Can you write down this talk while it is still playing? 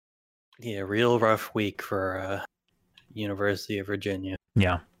Yeah, real rough week for University of Virginia.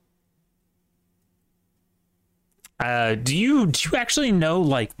 Yeah. Do you actually know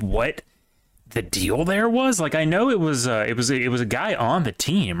like what the deal there was? Like, I know it was a guy on the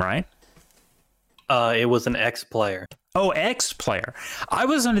team, right? It was an ex-player. Oh, ex-player. I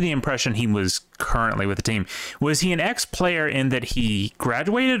was under the impression he was currently with the team. Was he an ex-player in that he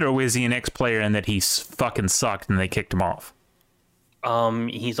graduated, or was he an ex-player in that he fucking sucked and they kicked him off?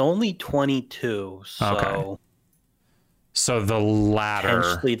 He's only 22, so okay. So the latter.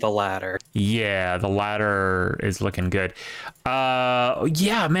 Potentially the latter. Yeah, the latter is looking good.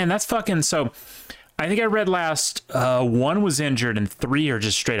 Yeah, man, that's fucking. So I think I read last one was injured and 3 are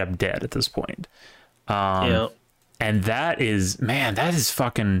just straight up dead at this point. Yeah. And that is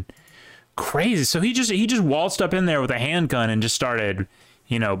fucking crazy. So he just waltzed up in there with a handgun and just started,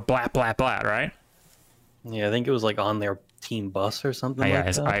 blat, blat, blat, right? Yeah, I think it was like on their team bus or something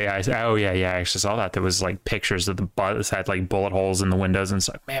like that. I actually saw that. There was like pictures of the bus had like bullet holes in the windows and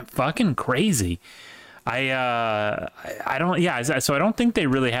stuff. Man, fucking crazy. I don't think they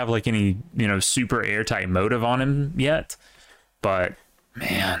really have like any, super airtight motive on him yet. But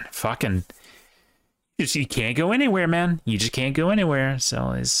man, fucking, you can't go anywhere, man. You just can't go anywhere.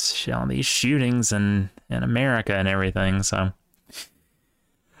 So all these shootings in America and everything. So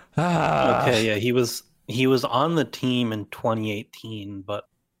okay, yeah, he was on the team in 2018, but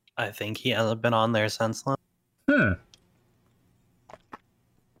I think he hasn't been on there since then.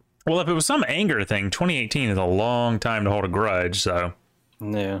 Well, if it was some anger thing, 2018 is a long time to hold a grudge, so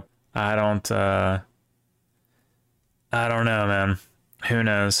yeah. I don't know, man. Who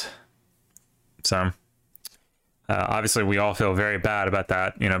knows? So obviously we all feel very bad about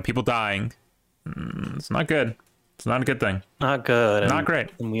that. People dying. It's not good. It's not a good thing. Not good. Not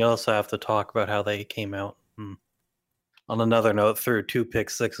great. And we also have to talk about how they came out. On another note, threw 2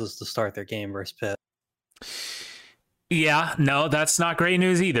 pick-sixes to start their game versus Pitt. Yeah, no, that's not great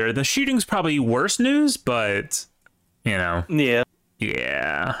news either. The shooting's probably worse news, but Yeah.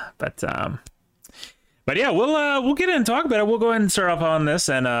 Yeah, but yeah, we'll get in and talk about it. We'll go ahead and start off on this,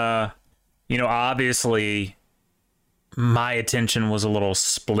 and obviously my attention was a little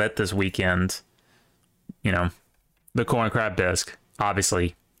split this weekend. The corn crab disc,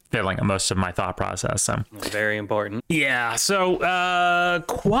 obviously filling most of my thought process. So very important. Yeah. So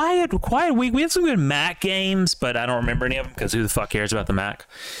quiet week. We had some good MAC games, but I don't remember any of them because who the fuck cares about the MAC?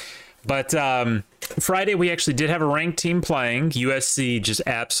 But Friday we actually did have a ranked team playing. USC just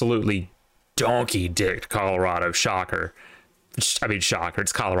absolutely donkey dicked Colorado. Shocker. I mean, shocker.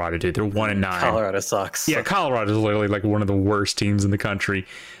 It's Colorado, dude. They're 1-9. Colorado sucks. Yeah, Colorado is literally like one of the worst teams in the country.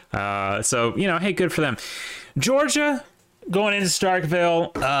 So hey, good for them. Georgia going into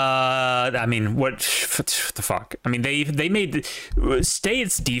Starkville. I mean, what the fuck? I mean, they made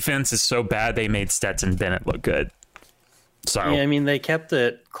State's defense is so bad they made Stetson Bennett look good. So yeah, I mean, they kept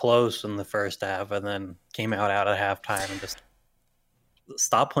it close in the first half and then came out at halftime and just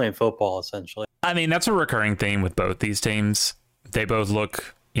stopped playing football. Essentially, I mean, that's a recurring theme with both these teams. They both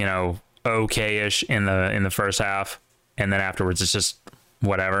look, okay-ish in the first half, and then afterwards it's just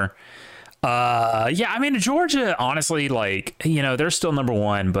whatever. Yeah, I mean, Georgia, honestly, like, they're still number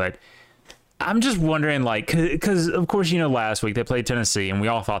 1, but I'm just wondering, like, because of course, last week they played Tennessee, and we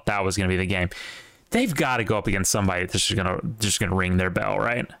all thought that was going to be the game. They've got to go up against somebody that's just gonna ring their bell,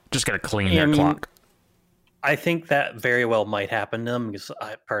 right? Just got to clean their clock. I think that very well might happen to them because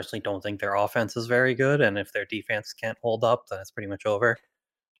I personally don't think their offense is very good, and if their defense can't hold up, then it's pretty much over.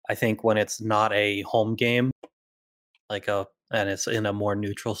 I think when it's not a home game, and it's in a more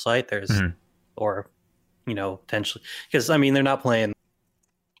neutral site, there's or potentially because I mean they're not playing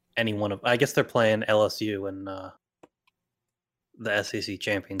any one of. I guess they're playing LSU in the SEC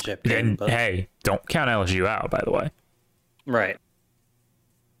championship game. But, hey, don't count LSU out, by the way. Right.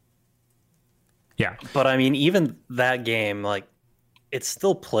 Yeah, but I mean, even that game, like, it's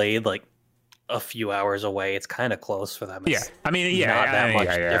still played like a few hours away. It's kind of close for them. It's I mean, not that much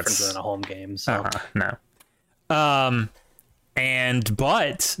different than a home game. So no.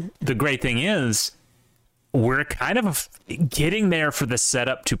 But the great thing is, we're kind of getting there for the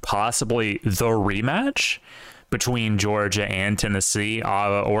setup to possibly the rematch between Georgia and Tennessee.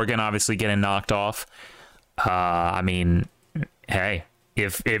 Oregon obviously getting knocked off. I mean, hey.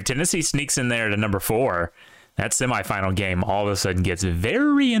 If Tennessee sneaks in there to number 4, that semifinal game all of a sudden gets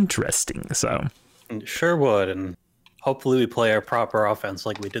very interesting. So it sure would, and hopefully we play our proper offense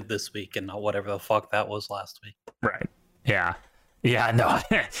like we did this week, and not whatever the fuck that was last week. Right? Yeah. No.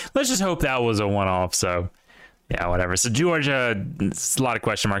 Let's just hope that was a one-off. So yeah, whatever. So Georgia, it's a lot of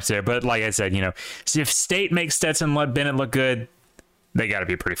question marks there, but like I said, if State makes Stetson Bennett look good, They got to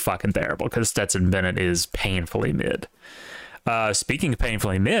be pretty fucking terrible because Stetson Bennett is painfully mid. Speaking of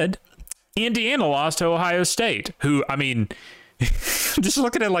painfully mid, Indiana lost to Ohio State, who, I mean, just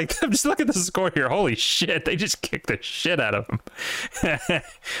looking at I'm just looking at the score here. Holy shit, they just kicked the shit out of them.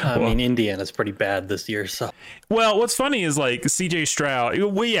 I mean, Indiana's pretty bad this year, so. Well, what's funny is like CJ Stroud.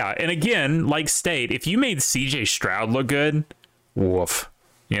 Well, yeah, and again, like State, if you made CJ Stroud look good, woof,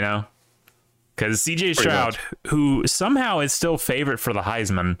 you know, because CJ Stroud, who somehow is still favorite for the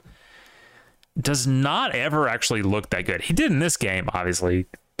Heisman, does not ever actually look that good. He did in this game, obviously,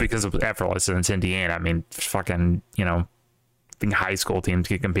 because of effortlessness in Indiana. I mean, fucking, you know, high school teams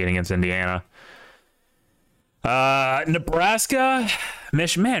can compete against Indiana. Nebraska,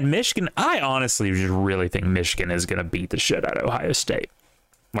 Michigan. I honestly just really think Michigan is going to beat the shit out of Ohio State.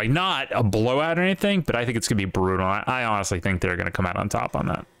 Like, not a blowout or anything, but I think it's going to be brutal. I honestly think they're going to come out on top on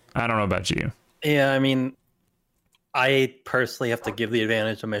that. I don't know about you. Yeah, I mean, I personally have to give the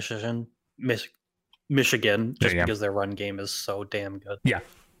advantage to Michigan just because their run game is so damn good. Yeah.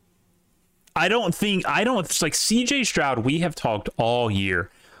 I don't like CJ Stroud. We have talked all year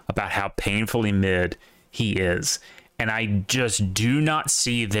about how painfully mid he is, and I just do not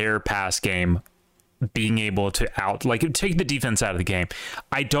see their pass game being able to take the defense out of the game.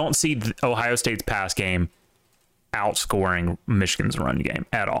 I don't see Ohio State's pass game outscoring Michigan's run game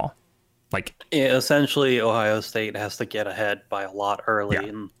at all. Like, yeah, essentially, Ohio State has to get ahead by a lot early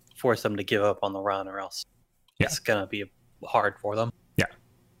and force them to give up on the run, or else it's gonna be hard for them.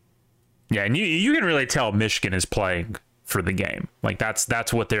 Yeah, and you can really tell Michigan is playing for the game. Like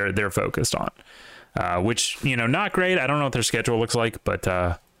that's what they're focused on. Which, you know, not great. I don't know what their schedule looks like, but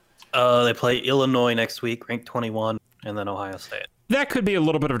they play Illinois next week, ranked 21, and then Ohio State. That could be a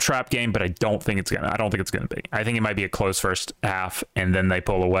little bit of a trap game, but I don't think it's gonna be. I think it might be a close first half, and then they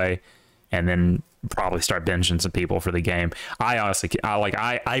pull away, and then probably start benching some people for the game.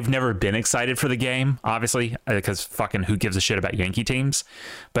 I've never been excited for the game, obviously, because fucking who gives a shit about Yankee teams,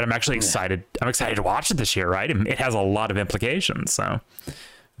 but I'm actually excited. I'm excited to watch it this year, right? It has a lot of implications, so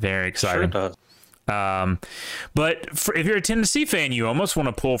very excited. Sure does. But if you're a Tennessee fan, you almost want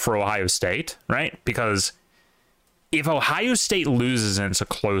to pull for Ohio State, right? Because if Ohio State loses and it's a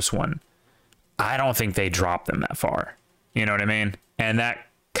close one, I don't think they drop them that far. You know what I mean? And that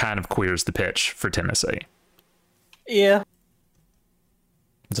kind of queers the pitch for Tennessee. Yeah.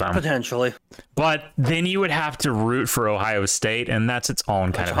 So, potentially. But then you would have to root for Ohio State, and that's its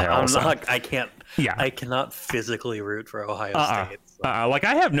own kind of hell. I cannot physically root for Ohio State. So. Like,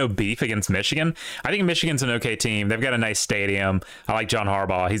 I have no beef against Michigan. I think Michigan's an okay team. They've got a nice stadium. I like John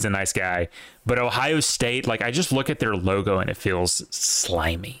Harbaugh. He's a nice guy. But Ohio State, like, I just look at their logo and it feels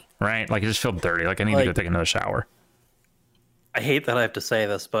slimy, right? Like, it just feels dirty. Like, I need to go take another shower. I hate that I have to say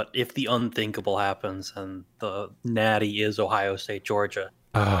this, but if the unthinkable happens and the natty is Ohio State, Georgia,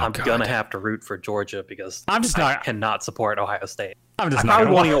 I'm going to have to root for Georgia because I cannot support Ohio State. I'm just not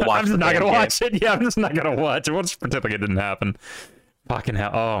going to watch it. Yeah, I'm just not going to watch it. We'll just pretend like it didn't happen. Fucking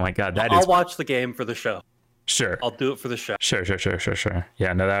hell. Oh, my God. I'll watch the game for the show. Sure. I'll do it for the show. Sure.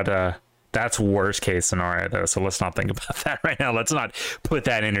 Yeah, no, that's worst case scenario, though, so let's not think about that right now. Let's not put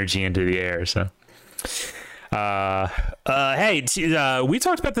that energy into the air, so... Hey, we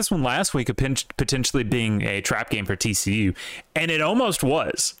talked about this one last week, potentially being a trap game for TCU, and it almost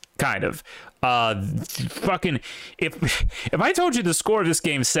was, kind of. Fucking, if I told you the score of this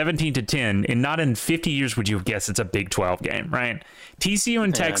game 17-10, and not in 50 years would you have guessed it's a Big 12 game, right? TCU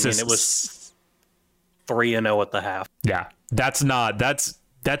and Texas. I mean, it was 3-0 at the half. Yeah, that's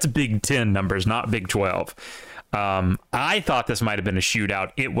Big 10 numbers, not Big 12. I thought this might have been a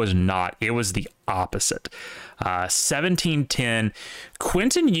shootout. It was not. It was the opposite. 17-10.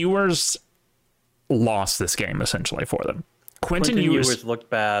 Quentin Ewers lost this game essentially for them. Quentin Ewers looked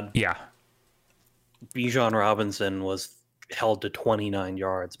bad. Yeah. Bijan Robinson was held to 29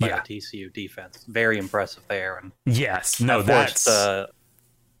 yards by the TCU defense. Very impressive there. And that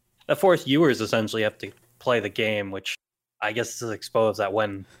forced Ewers essentially have to play the game, which I guess is exposed that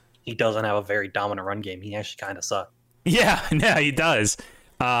when he doesn't have a very dominant run game, he actually kind of sucks. Yeah, he does.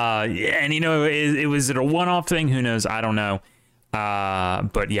 And, you know, was it a one-off thing? Who knows? I don't know.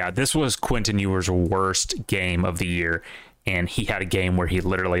 But, yeah, this was Quentin Ewers' worst game of the year, and he had a game where he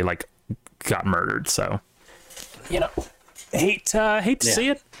literally, like, got murdered. So, you know, hate to see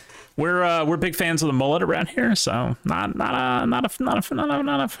it. We're big fans of the mullet around here, so not a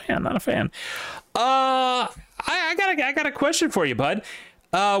fan. I got a question for you, bud.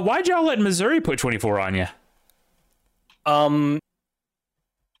 Why'd y'all let Missouri put 24 on you?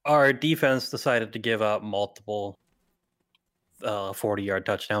 Our defense decided to give up multiple 40-yard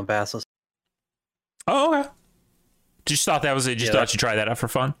touchdown passes. Oh, okay. Just thought that was it. Just thought you'd try that out for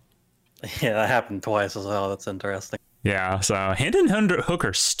fun. Yeah, that happened twice as well. That's interesting. Yeah, so Hendon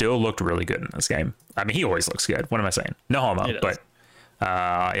Hooker still looked really good in this game. I mean, he always looks good. What am I saying? No homo, but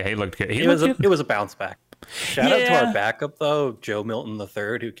yeah, he looked good. It was a bounce back. Shout out to our backup though, Joe Milton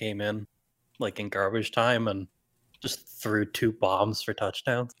III, who came in like in garbage time and just threw 2 bombs for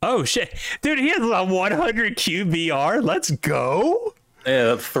touchdowns. Oh shit, dude, he has a 100 QBR. Let's go.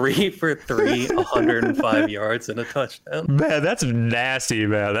 Yeah, 3 for 3, 105 yards and a touchdown. Man, that's nasty,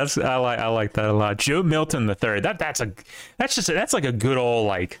 man. I like that a lot. Joe Milton III. That's like a good old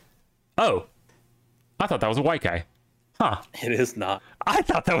like. Oh, I thought that was a white guy. Huh. It is not. I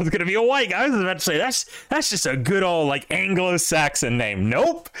thought that was gonna be a white guy. I was about to say that's just a good old like Anglo-Saxon name.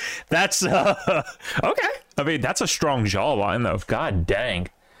 Nope. That's okay. I mean, that's a strong jawline though. God dang.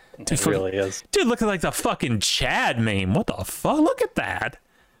 Dude, it really is. Dude, look at like the fucking Chad meme. What the fuck? Look at that.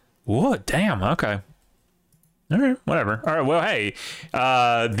 What? Damn. Okay. All right. Whatever. All right. Well, hey,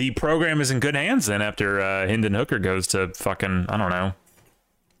 the program is in good hands then after Hendon Hooker goes to fucking, I don't know,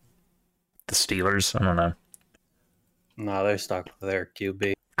 the Steelers. I don't know. No, they're stuck with their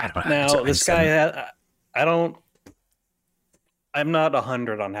QB. I don't know. Now, this guy, I'm not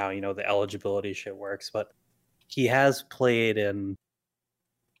 100 on how, the eligibility shit works, but he has played in,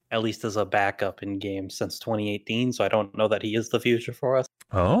 at least as a backup in games since 2018, so I don't know that he is the future for us.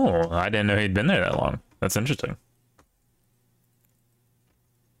 Oh, I didn't know he'd been there that long. That's interesting.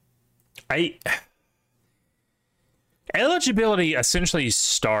 Eligibility essentially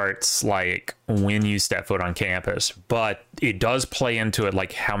starts like when you step foot on campus, but it does play into it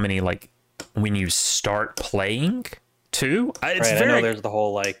like how many like when you start playing too. It's right, I know there's the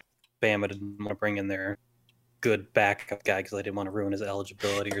whole like Bama didn't want to bring in their good backup guy because they didn't want to ruin his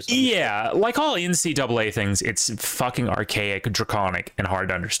eligibility or something. Yeah, like all NCAA things, it's fucking archaic, draconic, and hard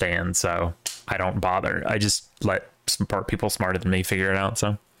to understand. So I don't bother. I just let people smarter than me figure it out.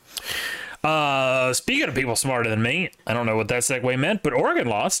 So. Speaking of people smarter than me, I don't know what that segue meant, but Oregon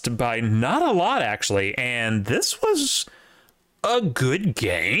lost by not a lot actually, and this was a good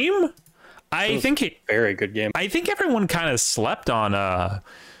game. Very good game. I think everyone kind of slept on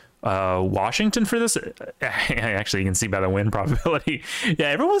Washington for this. Actually, you can see by the win probability. Yeah,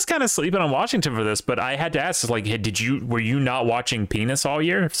 everyone's kind of sleeping on Washington for this, but I had to ask, like, were you not watching Penix all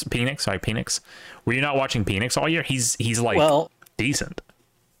year? Penix. Were you not watching Penix all year? He's like decent.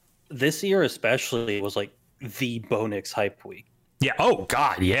 This year especially was like the Bo Nix hype week. Yeah. Oh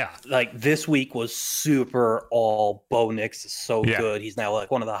God. Yeah. Like this week was super all Bo Nix is so good. He's now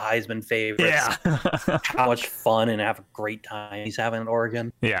like one of the Heisman favorites. Yeah. How much fun and have a great time he's having in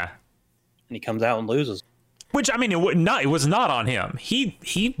Oregon. Yeah. And he comes out and loses. Which I mean, it was not on him.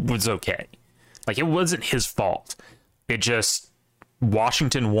 He was okay. Like it wasn't his fault. It just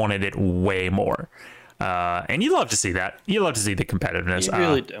Washington wanted it way more. And you love to see that. You love to see the competitiveness. You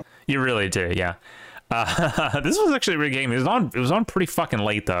really do. You really do, yeah. This was actually a great game. It was on pretty fucking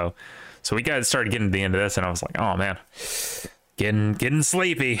late though, so we guys started getting to the end of this, and I was like, oh man, getting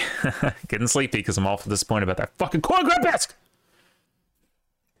sleepy, getting sleepy because I'm awful disappointed about that fucking cornbread biscuit.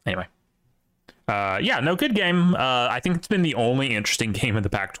 Anyway, yeah, no, good game. I think it's been the only interesting game in the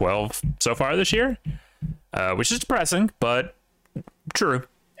Pac-12 so far this year, which is depressing, but true.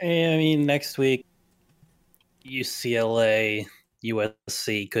 I mean, next week, UCLA,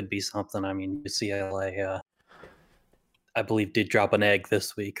 USC could be something. I mean, UCLA, I believe, did drop an egg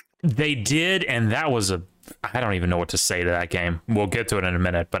this week. They did, and that was I don't even know what to say to that game. We'll get to it in a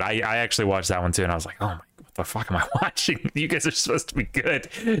minute, but I actually watched that one too, and I was like, oh my, what the fuck am I watching? You guys are supposed to be good.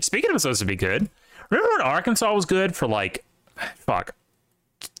 Speaking of supposed to be good, remember when Arkansas was good for like,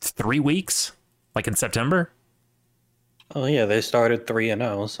 3 weeks? Like in September? Oh yeah, they started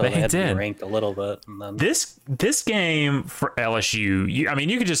 3-0, so they had to be ranked a little bit. And then this game for LSU, I mean,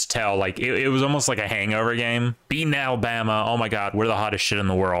 you could just tell like it was almost like a hangover game. Beating Alabama, oh my god, we're the hottest shit in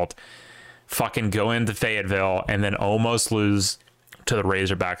the world. Fucking go into Fayetteville and then almost lose to the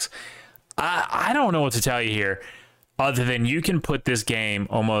Razorbacks. I don't know what to tell you here, other than you can put this game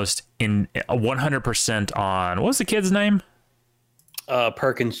almost in 100% on what was the kid's name?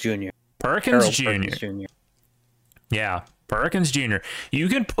 Perkins Jr. Perkins Jr. Yeah, Perkins Jr. You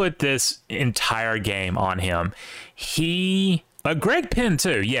can put this entire game on him. Greg Penn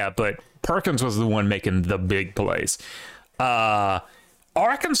too, yeah, but Perkins was the one making the big plays.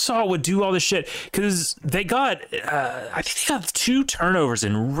 Arkansas would do all this shit because they got, I think they got 2 turnovers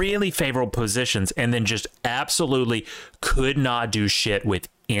in really favorable positions and then just absolutely could not do shit with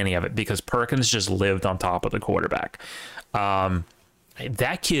any of it because Perkins just lived on top of the quarterback.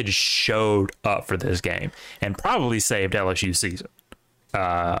 That kid showed up for this game and probably saved LSU's season.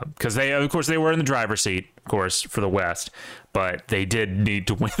 because they, of course, they were in the driver's seat, of course, for the West, but they did need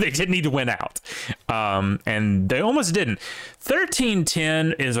to win. They did need to win out, and they almost didn't.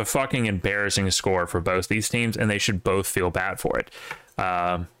 13-10 is a fucking embarrassing score for both these teams, and they should both feel bad for it.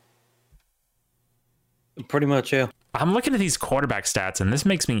 Pretty much, yeah. I'm looking at these quarterback stats, and this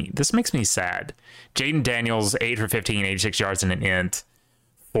makes me sad. Jaden Daniels, 8 for 15, 86 yards and an int.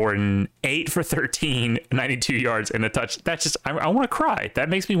 Orton, 8 for 13, 92 yards and a touch. That's just, I want to cry. That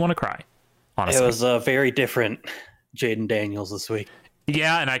makes me want to cry, honestly. It was a very different Jaden Daniels this week.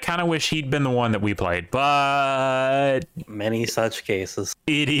 Yeah, and I kind of wish he'd been the one that we played, but... Many such cases.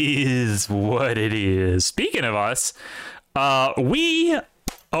 It is what it is. Speaking of us, we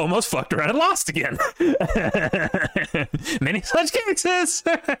almost fucked around and lost again. Many such cases.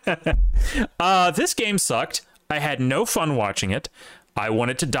 This game sucked. I had no fun watching it. I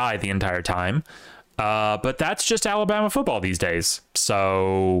wanted to die the entire time. But that's just Alabama football these days.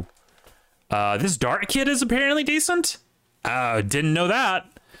 So this Dart kid is apparently decent. Didn't know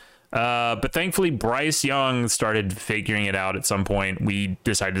that. But thankfully, Bryce Young started figuring it out at some point. We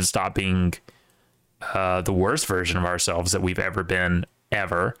decided to stop being the worst version of ourselves that we've ever been,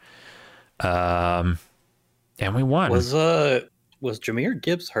 ever. And we won. Was Jahmyr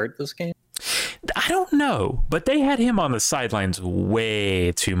Gibbs hurt this game? I don't know, but they had him on the sidelines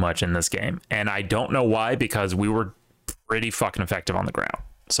way too much in this game, and I don't know why, because we were pretty fucking effective on the ground.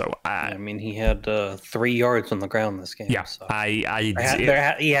 So I mean, he had 3 yards on the ground this game. Yeah, so. he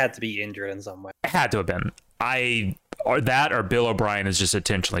had to be injured in some way. Had to have been. Or Bill O'Brien is just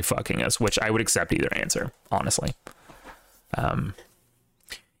intentionally fucking us, which I would accept either answer, honestly.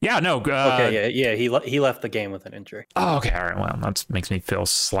 Yeah, no. Okay, yeah. He left the game with an injury. Oh, okay, all right. Well, that makes me feel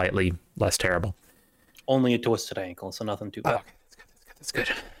slightly less terrible. Only a twisted ankle, so nothing too bad. Oh, okay, that's good.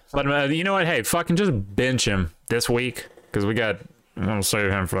 But you know what? Hey, fucking just bench him this week, because I'm gonna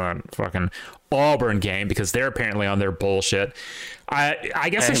save him for that fucking Auburn game, because they're apparently on their bullshit. I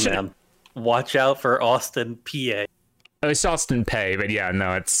guess I should. Man, watch out for Austin, PA. It's Austin Pay, but yeah,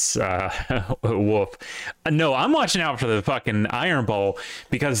 no, it's whoop. No, I'm watching out for the fucking Iron Bowl,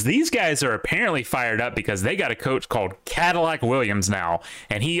 because these guys are apparently fired up because they got a coach called Cadillac Williams now,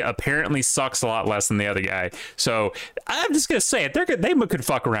 and he apparently sucks a lot less than the other guy. So I'm just gonna say it. They could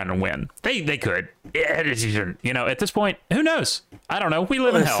fuck around and win. They could. You know, at this point, who knows? I don't know. We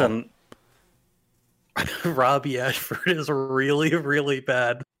live in hell. Robbie Ashford is really, really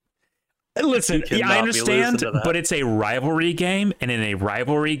bad. Listen, yeah, I understand, but it's a rivalry game, and in a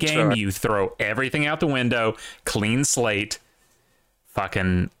rivalry game, you throw everything out the window, clean slate.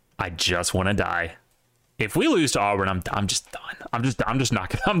 Fucking, I just want to die. If we lose to Auburn, I'm just done. I'm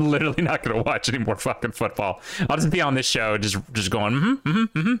literally not gonna watch any more fucking football. I'll just be on this show, just going,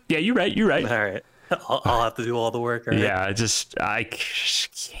 yeah, you're right. All right, I'll have to do all the work. Right? Yeah, I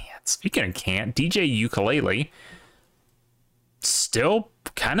can't. Speaking of can't, DJ Ukulele still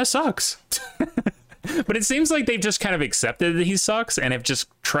kind of sucks. But it seems like they've just kind of accepted that he sucks and have just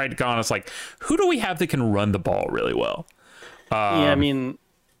tried to go on. It's like, who do we have that can run the ball really well? Yeah, I mean,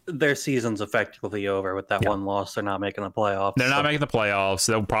 their season's effectively over with that one loss. They're not making the playoffs. They're not making the playoffs.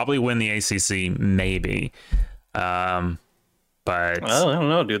 They'll probably win the ACC, maybe. But I don't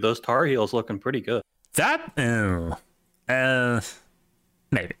know, dude. Those Tar Heels looking pretty good. That maybe.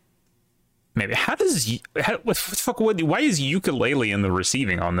 How does why is Ukulele in the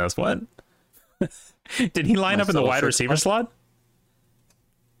receiving on this? What? Did he line up in the wide receiver slot?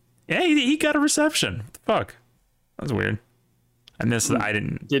 Yeah, he got a reception. What the fuck? That's weird. I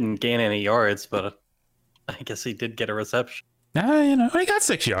didn't gain any yards, but I guess he did get a reception. He got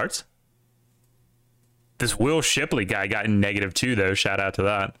 6 yards. This Will Shipley guy got -2 though. Shout out to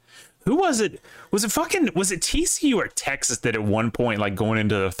that. Who was it? Was it TCU or Texas that at one point, like going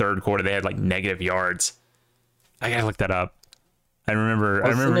into the third quarter, they had like negative yards? I gotta look that up. I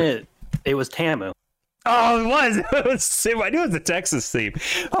remember. It was Tamu. Oh, it was. I knew it was the Texas team.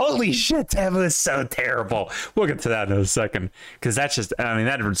 Holy shit, Tamu is so terrible. We'll get to that in a second, because that's just,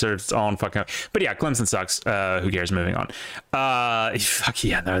 that deserves its own fucking. But yeah, Clemson sucks. Who cares? Moving on. Fuck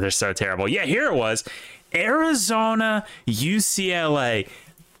yeah, no, they're so terrible. Yeah, here it was. Arizona, UCLA.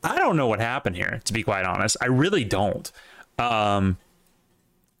 I don't know what happened here, to be quite honest. I really don't. How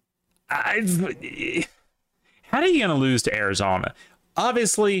are you going to lose to Arizona?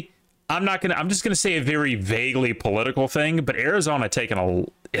 Obviously, I'm just going to say a very vaguely political thing, but Arizona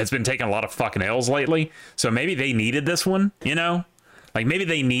has been taking a lot of fucking L's lately. So maybe they needed this one, Like maybe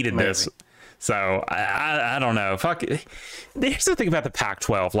they needed this. So I don't know. Fuck. Here's the thing about the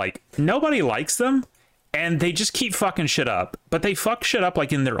Pac-12. Like, nobody likes them. And they just keep fucking shit up, but they fuck shit up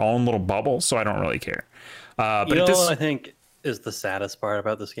like in their own little bubble. So I don't really care. But I think is the saddest part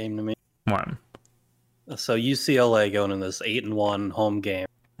about this game to me? One. So UCLA going in this 8-1 home game,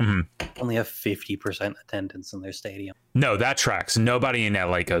 only have 50% attendance in their stadium. No, that tracks. Nobody in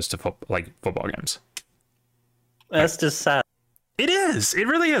LA goes to football games. That's just sad. It is. It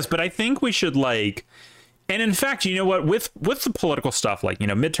really is. But I think we should and in fact, you know what? With the political stuff,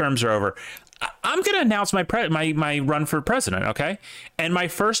 midterms are over. I'm going to announce my run for president, okay? And my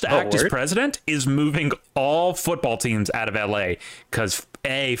first act as president is moving all football teams out of LA because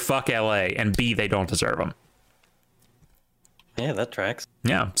A, fuck LA, and B, they don't deserve them. Yeah, that tracks.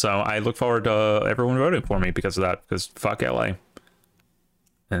 Yeah, so I look forward to everyone voting for me because of that, because fuck LA.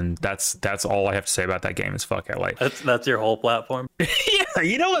 And that's all I have to say about that game is fuck LA. That's your whole platform? Yeah,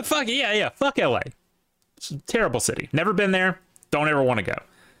 you know what? Fuck fuck LA. It's a terrible city. Never been there. Don't ever want to go.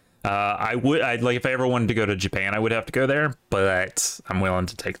 I'd if I ever wanted to go to Japan, I would have to go there, but I'm willing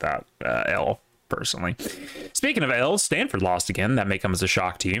to take that L personally. Speaking of L's, Stanford lost again. That may come as a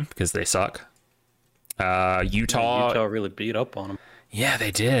shock to you because they suck. Utah really beat up on them. Yeah, they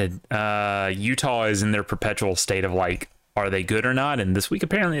did. Utah is in their perpetual state of are they good or not? And this week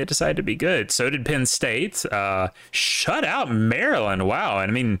apparently it decided to be good. So did Penn State. Shut out Maryland. Wow. And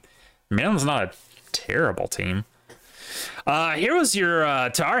I mean, Maryland's not a terrible team. Here was your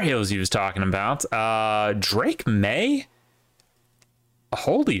Tar Heels he was talking about. Drake May.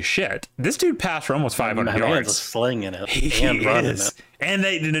 Holy shit. This dude passed for almost 500 yards. Man's slinging it and running it. And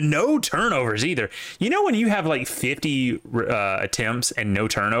they did no turnovers either. You know, when you have 50 attempts and no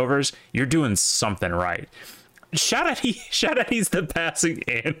turnovers, you're doing something right. Shout out he's the passing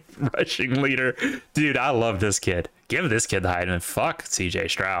and rushing leader. Dude, I love this kid. Give this kid the Heisman. Fuck CJ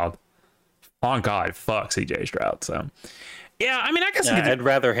Stroud. On God, fuck CJ Stroud. So, yeah, I mean, I guess I'd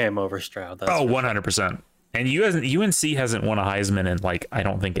rather him over Stroud. That's 100%. And UNC hasn't won a Heisman in I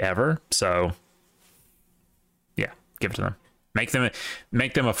don't think ever. So, yeah, give it to them. Make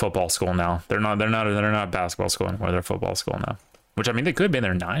them a football school now. They're not a basketball school anymore. They're a football school now. Which I mean, they could be.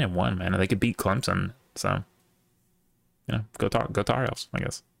 They're 9-1, man. They could beat Clemson. So, go Tar Heels, I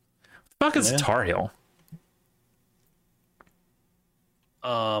guess. What the fuck is Tar Heel?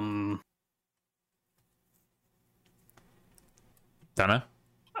 Don't know.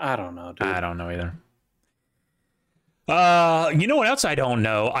 I don't know, dude. I don't know either. You know what else I don't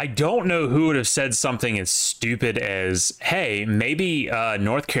know? I don't know who would have said something as stupid as, hey, maybe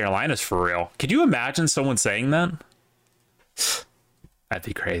North Carolina's for real. Could you imagine someone saying that? That'd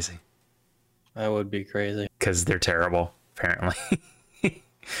be crazy. That would be crazy. Because they're terrible, apparently.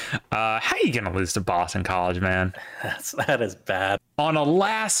 How are you going to lose to Boston College, man? That is bad. On a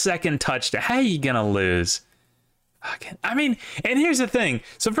last-second touchdown. How are you going to lose? I mean, and here's the thing.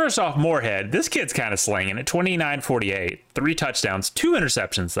 So first off, Moorhead, this kid's kind of slinging it. 29-48, 3 touchdowns, 2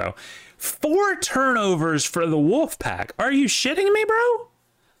 interceptions, though. 4 turnovers for the Wolfpack. Are you shitting me, bro?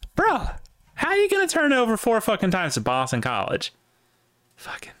 Bro, how are you going to turn over 4 fucking times to Boston College?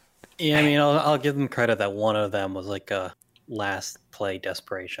 Fucking. Yeah, I mean, I'll give them credit that one of them was a last play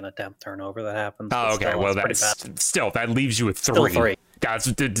desperation attempt turnover that happened. Oh, okay. Well, that leaves you with 3. Still 3. God,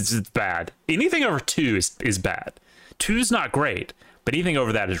 it's bad. Anything over 2 is bad. 2's not great, but anything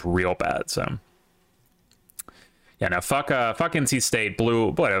over that is real bad. So, yeah, no, fuck NC State blew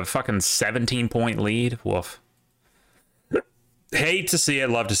a fucking 17-point lead. Woof. Hate to see it,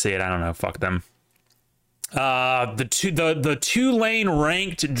 love to see it. I don't know. Fuck them. The Tulane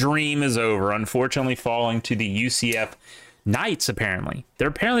ranked dream is over. Unfortunately, falling to the UCF Knights. Apparently, they're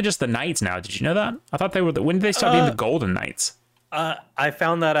apparently just the Knights now. Did you know that? I thought they were. When did they start being the Golden Knights? I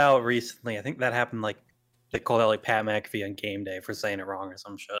found that out recently. I think that happened they called out Pat McAfee on game day for saying it wrong or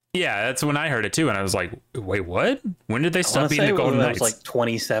some shit. Yeah, that's when I heard it too, and I was like, wait, what? When did they stop being the Golden Knights? It was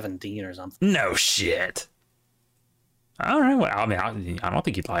 2017 or something. No shit. All right, well, I mean, I don't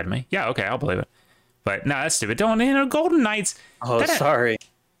think you'd lie to me. Yeah, okay, I'll believe it. But no, that's stupid. Don't, Golden Knights. Oh, sorry.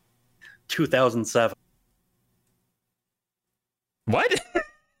 2007. What?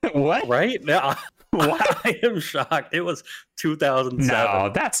 What? Right? Yeah. I am shocked. It was 2007.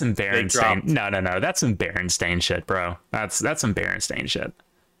 No, that's Berenstain. No. That's some Berenstain shit, bro. That's some Berenstain shit.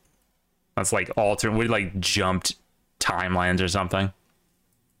 That's we jumped timelines or something.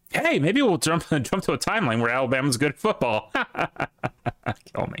 Hey, maybe we'll jump to a timeline where Alabama's good at football.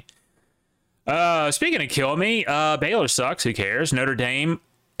 Kill me. Speaking of kill me, Baylor sucks. Who cares? Notre Dame.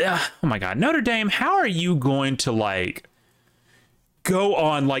 Oh my God, Notre Dame. How are you going to go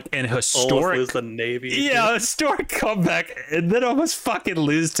on an historic lose the Navy? Yeah, historic comeback and then almost fucking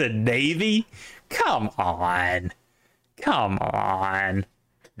lose to Navy? Come on.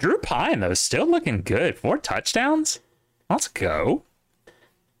 Drew Pine though, still looking good. 4 touchdowns. Let's go.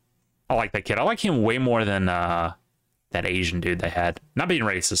 I like that kid. I like him way more than that Asian dude they had. Not being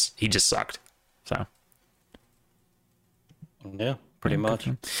racist, he just sucked. So yeah, pretty much.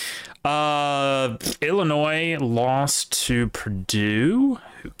 Illinois lost to Purdue.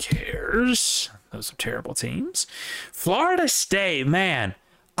 Who cares? Those are terrible teams. Florida State, man.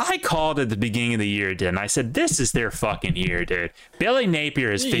 I called at the beginning of the year, didn't I? Said this is their fucking year, dude. Billy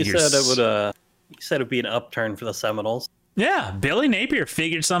Napier has figured. You said it'd be an upturn for the Seminoles. Yeah, Billy Napier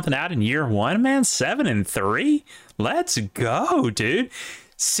figured something out in year one, man. 7-3. Let's go, dude.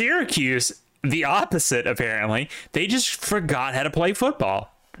 Syracuse, the opposite, apparently. They just forgot how to play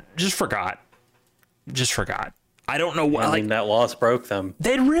football. Just forgot. I don't know why. I mean, that loss broke them.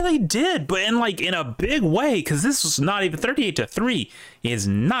 They really did, but in a big way, because this was not even 38-3 is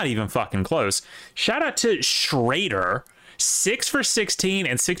not even fucking close. Shout out to Schrader, 6 for 16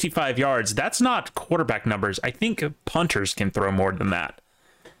 and 65 yards. That's not quarterback numbers. I think punters can throw more than that.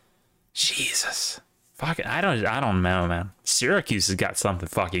 Jesus, fucking, I don't know, man. Syracuse has got something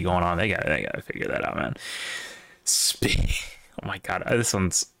fucky going on. They got to figure that out, man. Oh my god, this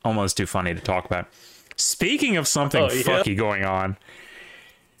one's almost too funny to talk about. Speaking of something fucky going on,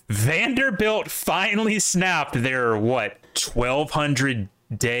 Vanderbilt finally snapped their 1,200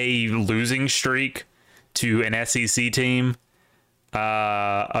 day losing streak to an SEC team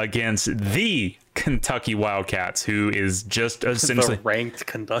against the Kentucky Wildcats, who is just essentially the ranked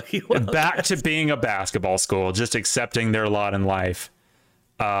Kentucky Wildcats. Back to being a basketball school, just accepting their lot in life.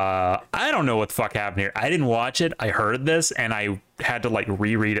 I don't know what the fuck happened here. I didn't watch it. I heard this and I had to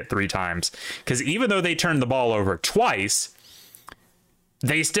reread it 3 times because even though they turned the ball over twice,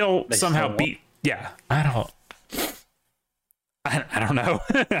 they still somehow beat. Yeah, I don't know.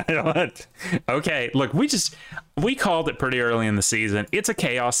 Okay, look, we called it pretty early in the season. It's a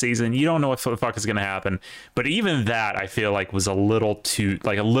chaos season. You don't know what the fuck is going to happen. But even that, I feel like was a little too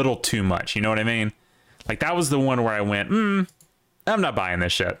much. You know what I mean? That was the one where I went, I'm not buying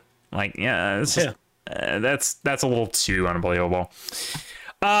this shit. That's a little too unbelievable.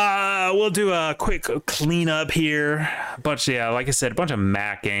 We'll do a quick cleanup here. Like I said, a bunch of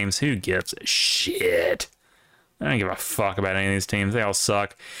MAC games. Who gives a shit? I don't give a fuck about any of these teams. They all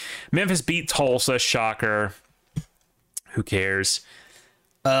suck. Memphis beat Tulsa. Shocker. Who cares?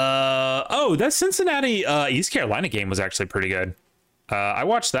 That Cincinnati East Carolina game was actually pretty good. I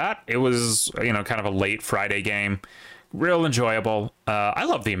watched that. It was kind of a late Friday game. Real enjoyable. I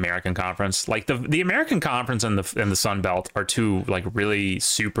love the American Conference. The American Conference and the Sun Belt are two really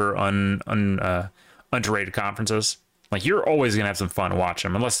super underrated conferences. You're always gonna have some fun watching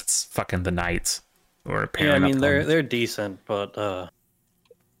them, unless it's fucking the Knights or yeah. I mean, they're decent, but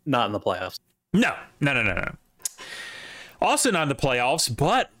not in the playoffs. No. Also not in the playoffs,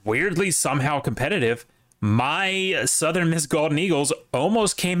 but weirdly somehow competitive. My Southern Miss Golden Eagles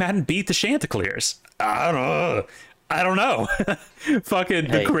almost came out and beat the Chanticleers. I don't know. Fucking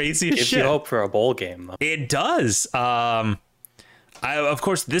the craziest gives shit. You hope for a bowl game, though. It does. Of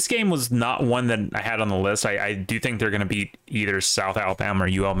course, this game was not one that I had on the list. I do think they're going to beat either South Alabama or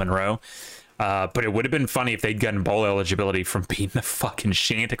UL Monroe. But it would have been funny if they'd gotten bowl eligibility from beating the fucking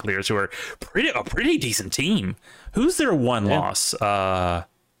Chanticleers, who are a pretty decent team. Who's their one loss?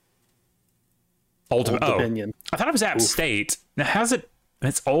 Old Dominion. I thought it was App State. Now, how's it?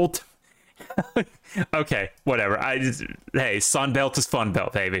 It's Old. Okay, whatever. Hey, Sun Belt is Fun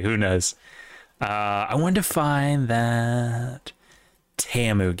Belt, baby. Who knows? I wanted to find that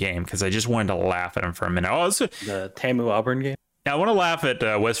TAMU game because I just wanted to laugh at him for a minute. The TAMU Auburn game. I want to laugh at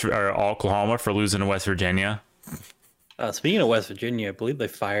Oklahoma for losing to West Virginia. Speaking of West Virginia, I believe they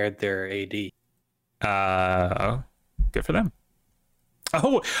fired their AD. Good for them.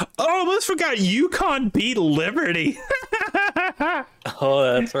 Oh, I almost forgot UConn beat Liberty. Oh,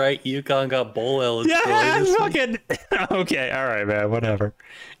 that's right. UConn got bowl eligibility. Yeah, fucking. Okay, all right, man. Whatever.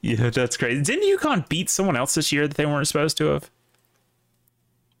 Yeah, that's crazy. Didn't UConn beat someone else this year that they weren't supposed to have?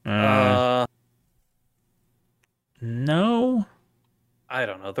 No. I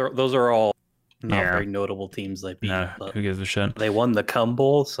don't know. Those are all not very notable teams they beat. No, who gives a shit? They won the Cum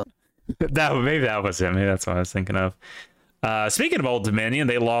Bowl. So. Maybe that was it. Maybe that's what I was thinking of. Speaking of Old Dominion,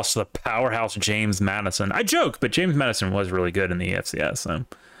 they lost to the powerhouse James Madison. I joke, but James Madison was really good in the FCS. So.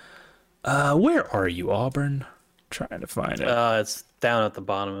 Where are you, Auburn? Trying to find it. It's down at the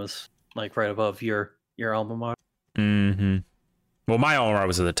bottom. It's right above your alma mater. Mm-hmm. Well, my alma mater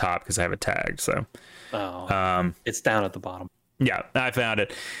was at the top because I have it tagged. So. It's down at the bottom. Yeah, I found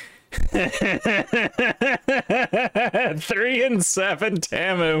it. 3-7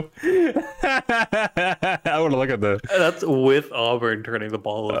 TAMU. I want to look at the. That's with Auburn turning the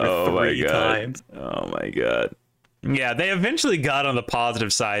ball over 3 times. Oh my god. Yeah, they eventually got on the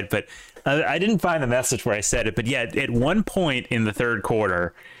positive side, but I didn't find the message where I said it. But yeah, at one point in the third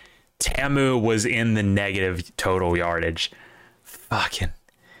quarter, Tamu was in the negative total yardage. Fucking,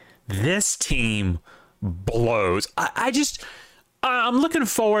 this team blows. I'm looking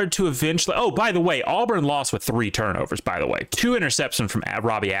forward to eventually. Oh, by the way, Auburn lost with 3 turnovers, by the way. 2 interceptions from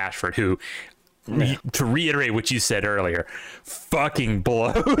Robbie Ashford, who, to reiterate what you said earlier, fucking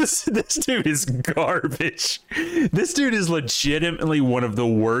blows. This dude is garbage. This dude is legitimately one of the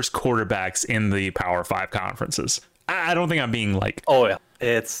worst quarterbacks in the Power 5 conferences. I don't think I'm being like... Oh, yeah.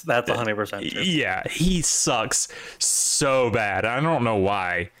 That's 100% true. Yeah, he sucks so bad. I don't know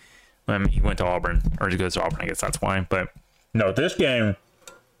why. I mean, he went to Auburn, or he goes to Auburn, I guess that's why. But no, this game,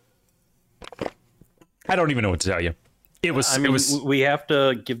 I don't even know what to tell you. We have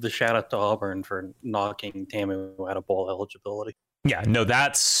to give the shout out to Auburn for knocking Tamu out of bowl eligibility. Yeah, no,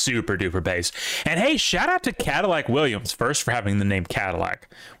 that's super duper base. And hey, shout out to Cadillac Williams first for having the name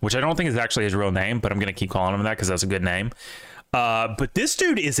Cadillac, which I don't think is actually his real name, but I'm going to keep calling him that because that's a good name. But this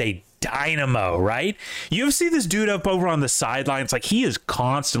dude is a dynamo, right? You ever see this dude up over on the sidelines? Like, he is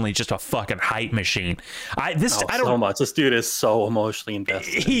constantly just a fucking hype machine. I don't so much. This dude is so emotionally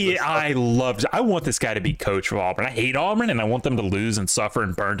invested. I want this guy to be coach of Auburn. I hate Auburn, and I want them to lose and suffer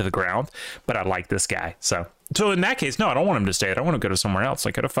and burn to the ground. But I like this guy. So in that case, no, I don't want him to stay. I don't want to go to somewhere else.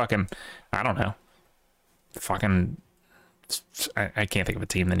 Like, go to fucking, I don't know, fucking. I can't think of a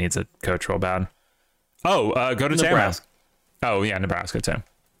team that needs a coach real bad. Oh, go to Nebraska. Oh, yeah, Nebraska, too.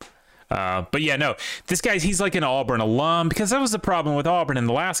 But yeah, no, this guy, he's like an Auburn alum, because that was the problem with Auburn and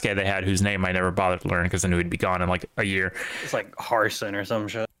the last guy they had, whose name I never bothered to learn because I knew he'd be gone in like a year. It's like Harson or some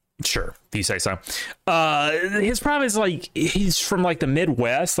shit. Sure, if you say so. His problem is, like, he's from like the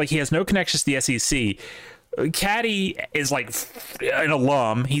Midwest. Like, he has no connections to the SEC. Caddy is like an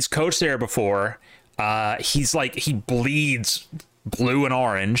alum. He's coached there before. He's like, he bleeds blue and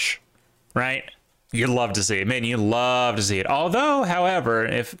orange, right? You love to see it, man. You love to see it. Although, however,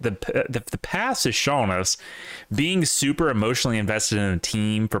 if the past has shown us, being super emotionally invested in a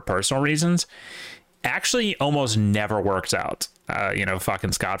team for personal reasons actually almost never works out.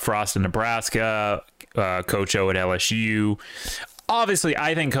 Fucking Scott Frost in Nebraska, Coach O at LSU. Obviously,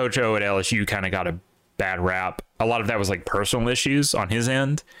 I think Coach O at LSU kind of got a bad rap. A lot of that was like personal issues on his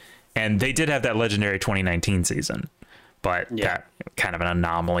end, and they did have that legendary 2019 season. But that kind of an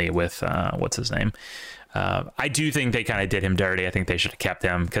anomaly with what's his name. I do think they kind of did him dirty. I think they should have kept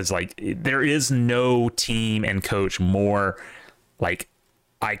him, because like there is no team and coach more like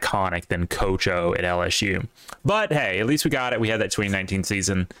iconic than Coach O at LSU. But hey, at least we got it. We had that 2019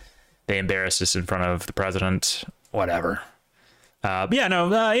 season. They embarrassed us in front of the president. Whatever.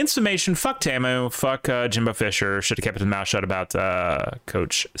 In summation, fuck Tamu, fuck Jimbo Fisher. Should have kept his mouth shut about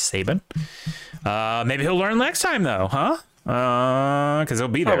Coach Saban. Maybe he'll learn next time, though, huh? Because he'll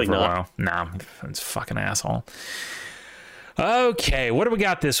be there for a while. Nah, it's a fucking asshole. Okay, what do we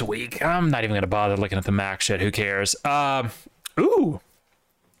got this week? I'm not even going to bother looking at the Mac shit. Who cares?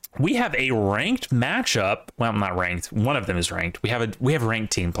 We have a ranked matchup. Well, not ranked. One of them is ranked. We have a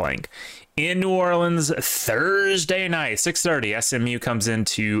ranked team playing in New Orleans Thursday night, 6:30. SMU comes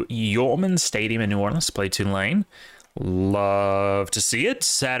into Yeoman Stadium in New Orleans to play Tulane. Love to see it.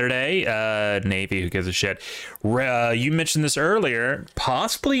 Saturday, Navy, who gives a shit. You mentioned this earlier.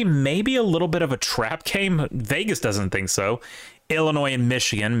 Possibly, maybe a little bit of a trap game. Vegas doesn't think so. Illinois and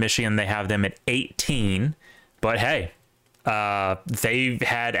Michigan. Michigan, they have them at 18. But hey, they've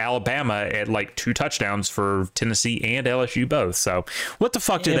had Alabama at like 2 touchdowns for Tennessee and LSU both. So what the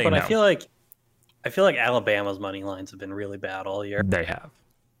fuck do they know? I feel like Alabama's money lines have been really bad all year. They have.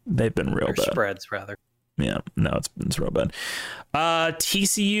 They've been real bad. Spreads, rather. Yeah, no, it's real bad.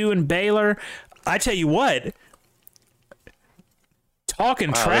 TCU and Baylor. I tell you what,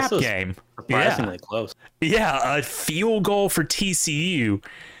 talking trap game. Surprisingly close. Yeah, a field goal for TCU.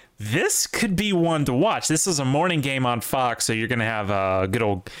 This could be one to watch. This is a morning game on Fox, so you're going to have good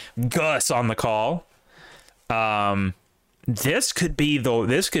old Gus on the call. This could be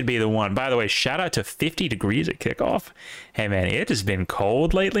the one. By the way, shout out to 50 degrees at kickoff. Hey man, it has been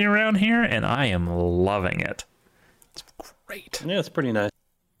cold lately around here, and I am loving it. It's great. Yeah, it's pretty nice.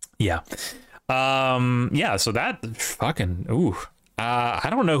 Yeah. So that fucking I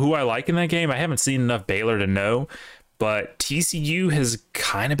don't know who I like in that game. I haven't seen enough Baylor to know, but TCU has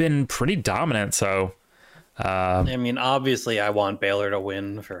kind of been pretty dominant. So I mean, obviously I want Baylor to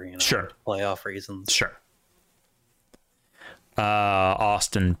win for playoff reasons. Sure.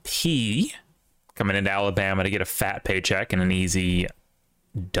 Austin P coming into Alabama to get a fat paycheck and an easy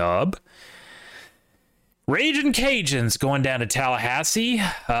dub. Raging Cajuns going down to Tallahassee.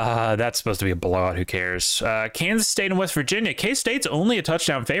 That's supposed to be a blowout. Who cares? Kansas State and West Virginia. K-State's only a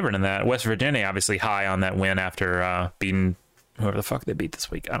touchdown favorite in that. West Virginia obviously high on that win after beating whoever the fuck they beat this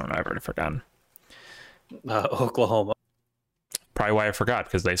week. I don't know. I've already forgotten. Oklahoma. Probably why I forgot,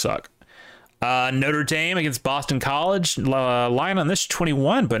 because they suck. Notre Dame against Boston College. Line on this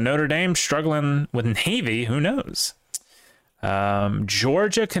 21, but Notre Dame struggling with Navy. Who knows?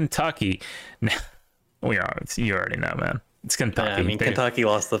 Georgia, Kentucky. You already know, man. It's Kentucky. Yeah, I mean, Kentucky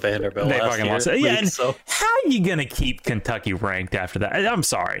lost the Vanderbilt. They last fucking year, lost it. Yeah, and so how are you gonna keep Kentucky ranked after that? I'm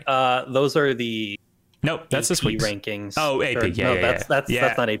sorry. Those are the nope. That's AP this week's rankings. Oh, AP. That's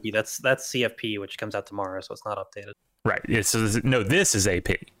not AP. That's CFP, which comes out tomorrow, so it's not updated. Right. No, this is AP.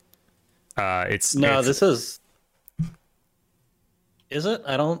 This is. Is it?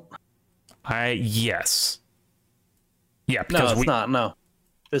 I don't. Yes. Yeah. No, it's not. No.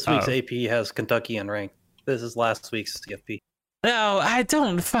 This week's AP has Kentucky unranked. This is last week's CFP. No, I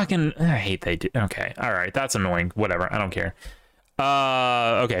don't fucking. I hate they do. Okay, all right, that's annoying. Whatever, I don't care.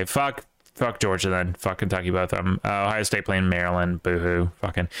 Okay, fuck Georgia then. Fuck Kentucky, both of them. Ohio State playing Maryland. Boo-hoo.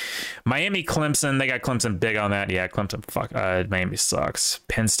 Fucking Miami, Clemson. They got Clemson big on that. Yeah, Clemson. Fuck. Miami sucks.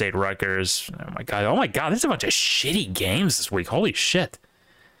 Penn State, Rutgers. Oh my god. There's a bunch of shitty games this week. Holy shit.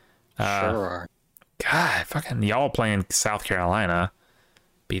 Sure are. God, fucking y'all playing South Carolina.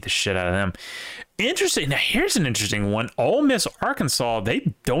 Beat the shit out of them. Interesting. Now here's an interesting one. Ole Miss, Arkansas.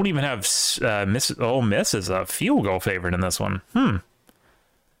 They don't even have Ole Miss as a field goal favorite in this one.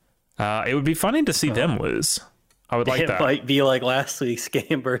 It would be funny to see them lose. I would like that. It might be like last week's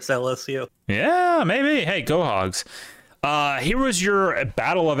game versus LSU. Yeah, maybe. Hey, go Hogs. Here was your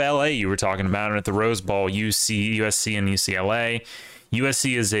Battle of LA you were talking about at the Rose Bowl. USC and UCLA.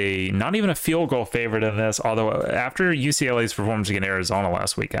 USC is not even a field goal favorite in this, although after UCLA's performance against Arizona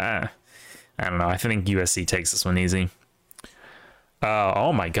last week, I don't know. I think USC takes this one easy.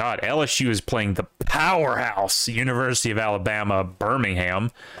 Oh my God. LSU is playing the powerhouse University of Alabama, Birmingham.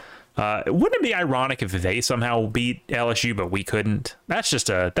 Wouldn't it be ironic if they somehow beat LSU, but we couldn't?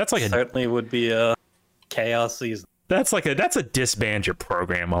 Certainly would be a chaos season. That's a disband your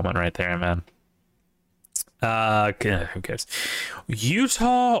program moment right there, man. Who cares?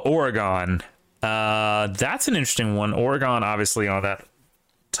 Utah, Oregon. That's an interesting one. Oregon, obviously, on that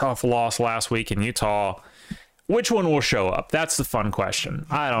tough loss last week in Utah. Which one will show up? That's the fun question.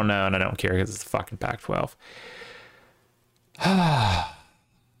 I don't know, and I don't care because it's the fucking Pac-12.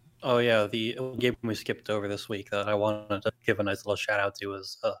 Oh, yeah. The game we skipped over this week that I wanted to give a nice little shout out to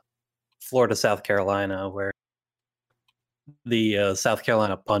was Florida, South Carolina, where the South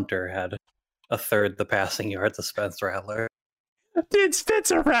Carolina punter had a third the passing yards of Spencer Rattler. Dude,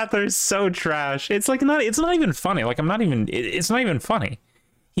 Spencer Rattler is so trash. It's not even funny. It's not even funny.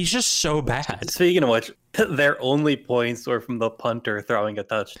 He's just so bad. Speaking of which, their only points were from the punter throwing a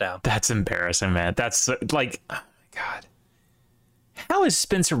touchdown. That's embarrassing, man. That's oh my God. How is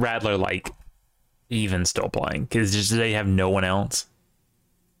Spencer Rattler even still playing? Because they have no one else.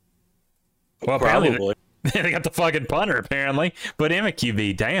 Well, probably. They got the fucking punter apparently, but him a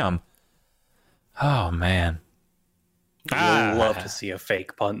QB. Damn. Oh man, you love to see a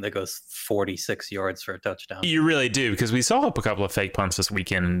fake punt that goes 46 yards for a touchdown. You really do, because we saw a couple of fake punts this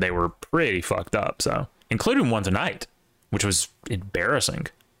weekend and they were pretty fucked up. So, including one tonight, which was embarrassing.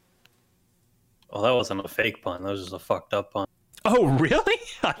 Well, that wasn't a fake punt. That was just a fucked up punt. Oh really?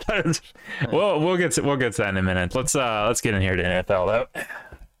 I thought it was... Well, we'll get to that in a minute. Let's get in here to NFL though.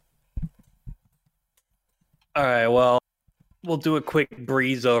 All right. Well, we'll do a quick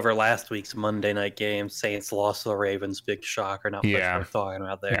breeze over last week's Monday night game. Saints lost to the Ravens. Big shocker. Not much we're talking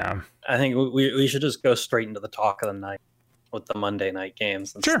about there. Yeah. I think we should just go straight into the talk of the night with the Monday night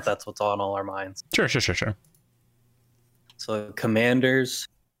games. Since that's what's on all our minds. Sure. So Commanders,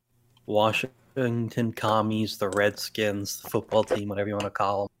 Washington Commies, the Redskins, the football team, whatever you want to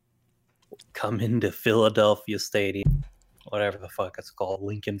call them, come into Philadelphia Stadium, whatever the fuck it's called,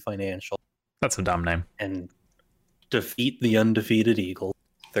 Lincoln Financial. That's a dumb name. And defeat the undefeated Eagles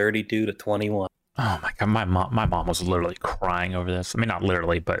 32-21. Oh my God, my mom was literally crying over this. I mean, not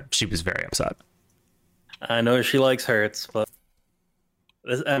literally, but she was very upset. I know she likes Hurts, but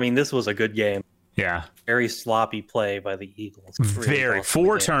this was a good game. Yeah. Very sloppy play by the Eagles. Really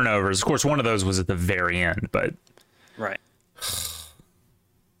 4 turnovers. Of course, one of those was at the very end, but right.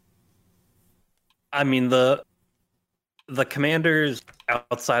 I mean, the Commanders,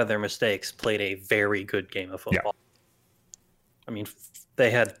 outside of their mistakes, played a very good game of football. Yeah. I mean, they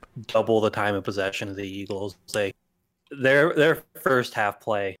had double the time of possession of the Eagles. Their first half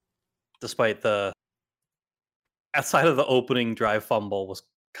play, despite outside of the opening drive fumble, was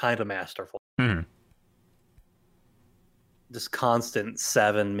kind of masterful. Mm-hmm. just constant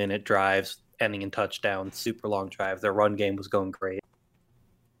 7-minute drives ending in touchdowns, super long drives. Their run game was going great.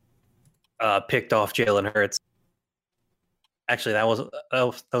 Picked off Jalen Hurts. Actually, that was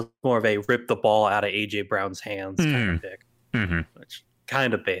more of a rip the ball out of AJ Brown's hands kind of pick, which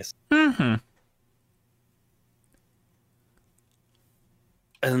kind of base.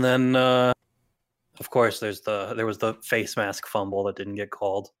 And then, of course, there was the face mask fumble that didn't get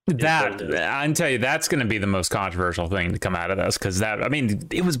called. That I can tell you, that's going to be the most controversial thing to come out of this, because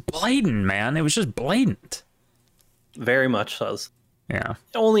it was blatant, man. It was just blatant. Very much so. Yeah.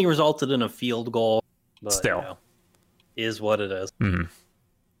 It only resulted in a field goal, but still, is what it is. Then,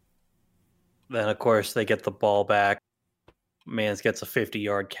 of course, they get the ball back. Mans gets a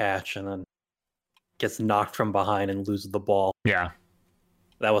 50-yard catch and then gets knocked from behind and loses the ball. Yeah.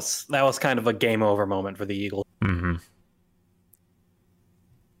 That was kind of a game over moment for the Eagles.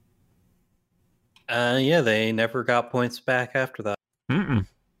 They never got points back after that.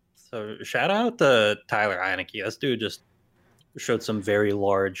 So shout out to Tyler Heineke. This dude just showed some very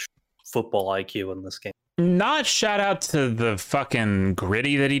large football IQ in this game. Not shout out to the fucking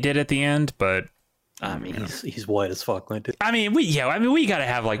gritty that he did at the end, but I mean, he's white as fuck, man. We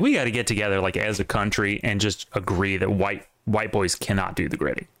gotta get together as a country and just agree that white boys cannot do the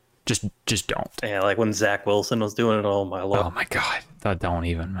gritty. Just don't. Yeah, like when Zach Wilson was doing it. Oh my lord. Oh my god. Don't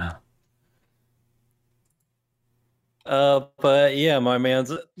even, man. But yeah, my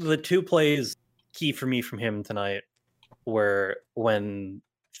man's the two plays key for me from him tonight were when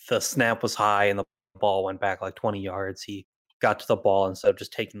the snap was high and the ball went back 20 yards. He got to the ball instead of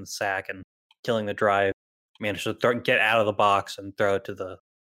just taking the sack and killing the drive. Managed to get out of the box and throw it to the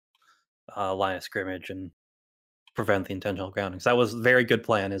line of scrimmage and prevent the intentional grounding. So that was a very good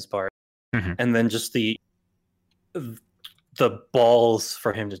play on his part. And then just the balls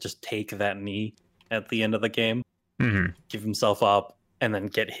for him to just take that knee at the end of the game, give himself up, and then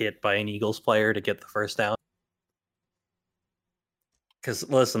get hit by an Eagles player to get the first down. Because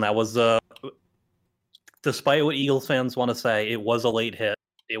listen, that was despite what Eagles fans want to say, it was a late hit.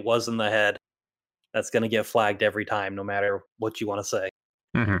 It was in the head. That's going to get flagged every time, no matter what you want to say.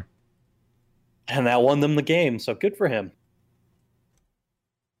 And that won them the game, so good for him.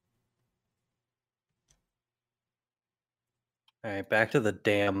 All right, back to the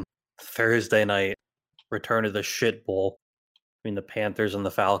damn Thursday night return of the shit bowl between the Panthers and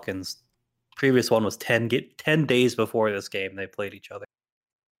the Falcons. Previous one was 10 days before this game they played each other.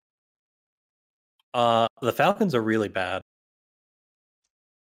 The Falcons are really bad.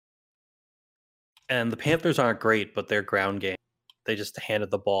 And the Panthers aren't great, but their ground game, they just handed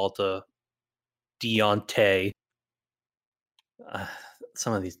the ball to Deontay.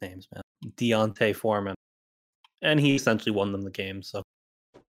 Some of these names, man. Deontay Foreman. And he essentially won them the game, so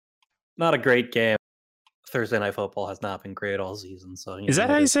not a great game. Thursday Night Football has not been great all season. So is that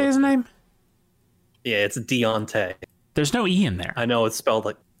how you say his name? Yeah, it's Deontay. There's no E in there. I know it's spelled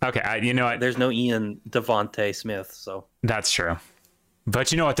like... Okay, you know what? There's no E in Devontae Smith, so... That's true.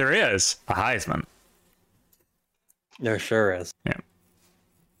 But you know what there is? A Heisman. There sure is. Yeah.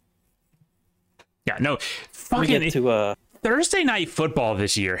 Yeah, no. Fucking Thursday Night Football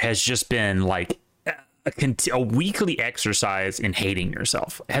this year has just been a weekly exercise in hating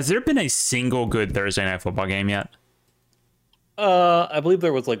yourself. Has there been a single good Thursday Night Football game yet? I believe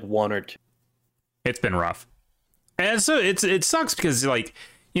there was one or two. It's been rough. And so it sucks because you got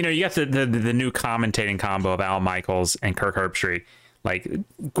the new commentating combo of Al Michaels and Kirk Herbstreit.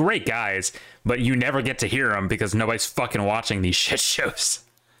 Great guys, but you never get to hear them because nobody's fucking watching these shit shows.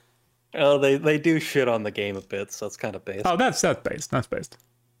 Oh, they do shit on the game a bit, so it's kind of based. Oh, that's based. That's based.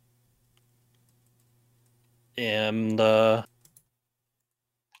 And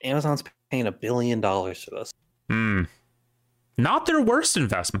Amazon's paying $1 billion for this. Not their worst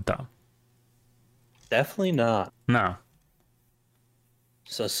investment, though. Definitely not. No.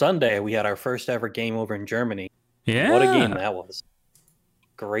 So Sunday, we had our first ever game over in Germany. Yeah. What a game that was.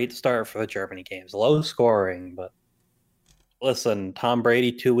 Great start for the Germany games. Low scoring, but listen, Tom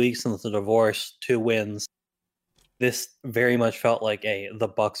Brady, 2 weeks since the divorce, 2 wins. This very much felt like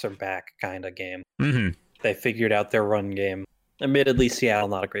the Bucs are back kind of game. They figured out their run game. Admittedly, Seattle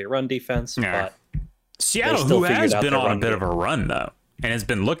not a great run defense, but Seattle, who has been on a bit of a run though, and has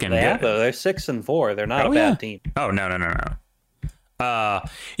been looking good. They're 6-4. They're not a bad team. Oh no.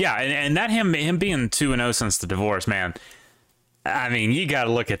 And that him being 2-0 since the divorce, man. I mean, you got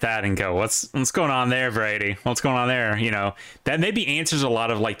to look at that and go, what's going on there, Brady? What's going on there? That maybe answers a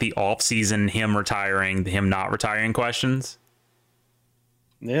lot of the off-season him retiring, him not retiring questions.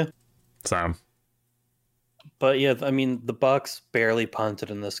 Yeah. So. But yeah, I mean, the Bucs barely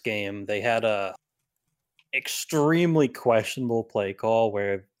punted in this game. They had extremely questionable play call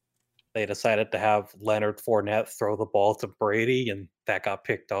where they decided to have Leonard Fournette throw the ball to Brady, and that got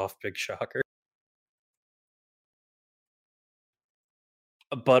picked off. Big shocker.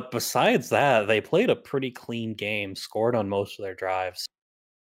 But besides that, they played a pretty clean game, scored on most of their drives.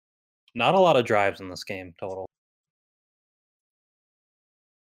 Not a lot of drives in this game total.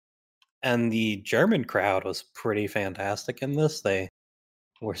 And the German crowd was pretty fantastic in this. They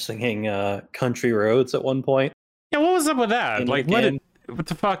were singing Country Roads at one point. Yeah, what was up with that? In the Like, game. what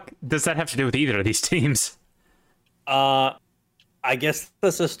the fuck does that have to do with either of these teams? I guess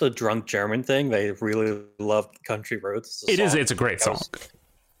that's just a drunk German thing. They really love Country Roads. It is. It's a great song.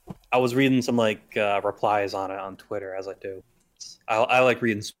 I was reading some replies on it on Twitter, as I do. I like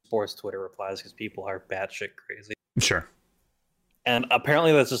reading sports Twitter replies because people are batshit crazy. Sure. And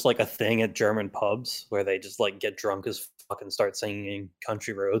apparently that's just like a thing at German pubs where they just like get drunk as fuck and start singing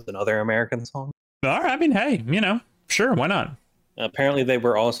Country Roads and other American songs. All right. I mean, hey, sure, why not? Apparently they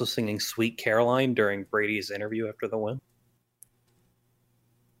were also singing Sweet Caroline during Brady's interview after the win.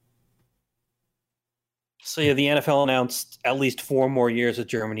 So yeah, the NFL announced at least 4 more years of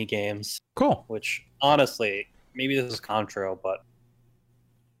Germany games. Cool. Which, honestly, maybe this is contra, but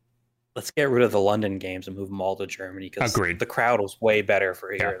let's get rid of the London games and move them all to Germany because the crowd was way better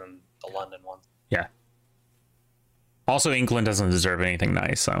for here than the London ones. Yeah. Also, England doesn't deserve anything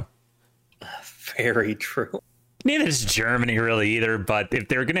nice, so. Very true. Neither does Germany really either, but if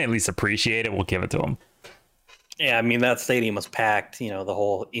they're going to at least appreciate it, we'll give it to them. Yeah, I mean, that stadium was packed. The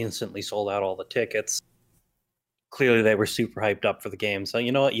whole instantly sold out all the tickets. Clearly, they were super hyped up for the game. So,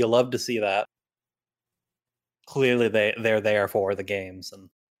 you know what? You love to see that. Clearly, they're there for the games. And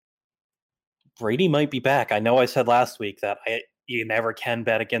Brady might be back. I know I said last week that you never can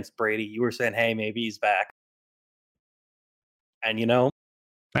bet against Brady. You were saying, hey, maybe he's back. And,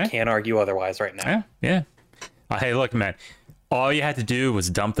 can't argue otherwise right now. Yeah. Hey, look, man. All you had to do was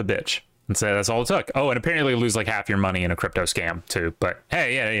dump the bitch. And say that's all it took. Oh, and apparently lose like half your money in a crypto scam, too. But,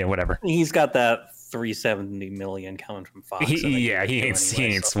 hey, yeah, whatever. He's got that $370 million coming from Fox. He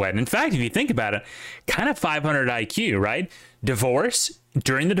ain't sweating. In fact, if you think about it, kind of 500 IQ, right?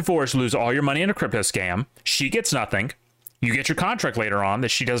 During the divorce, lose all your money in a crypto scam. She gets nothing. You get your contract later on that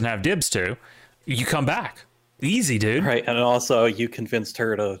she doesn't have dibs to. You come back. Easy, dude. Right, and also you convinced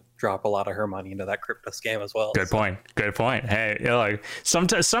her to drop a lot of her money into that crypto scam as well. Good point. Hey, like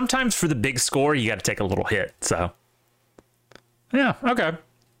sometimes for the big score, you got to take a little hit. So, yeah, okay.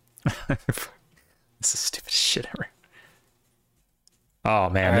 This is stupid shit ever. Oh,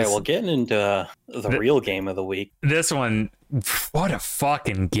 man. All right, well, getting into the real game of the week. This one, what a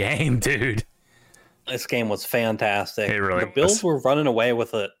fucking game, dude. This game was fantastic. It really the Bills were running away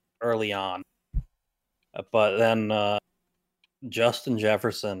with it early on. But then Justin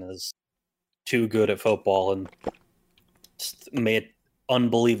Jefferson is too good at football and just made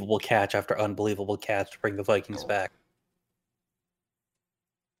unbelievable catch after unbelievable catch to bring the Vikings back.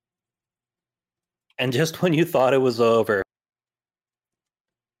 And just when you thought it was over,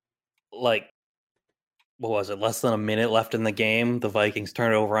 like, what was it, less than a minute left in the game, the Vikings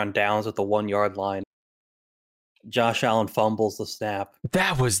turn it over on downs at the 1-yard line. Josh Allen fumbles the snap.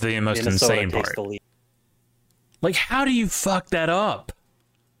 That was the most insane part. Like, how do you fuck that up?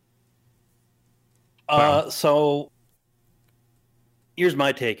 So, here's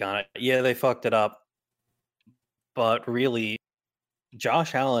my take on it. Yeah, they fucked it up. But really,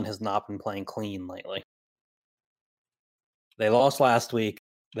 Josh Allen has not been playing clean lately. They lost last week.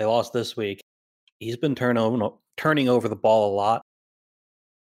 They lost this week. He's been turning over the ball a lot.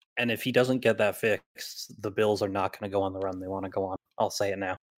 And if he doesn't get that fixed, the Bills are not going to go on the run they want to go on. I'll say it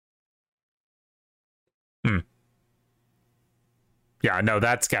now. Yeah, no,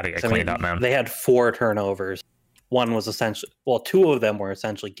 that's got to get cleaned up, man. They had 4 turnovers. One was essentially, 2 of them were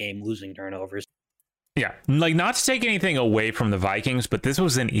essentially game-losing turnovers. Yeah, like, not to take anything away from the Vikings, but this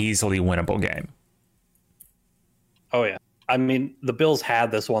was an easily winnable game. Oh, yeah. I mean, the Bills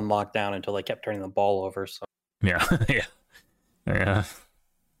had this one locked down until they kept turning the ball over. So yeah.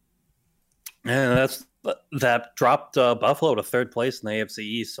 And that dropped Buffalo to 3rd place in the AFC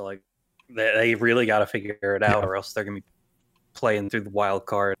East. So, like, they really got to figure it out, or else they're going to be playing through the wild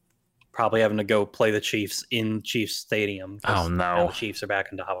card. Probably having to go play the Chiefs in Chiefs Stadium. Oh, no. Now the Chiefs are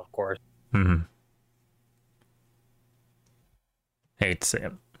back in top, of course. Mm-hmm. Hate to see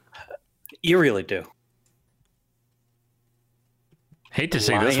it. You really do. Hate to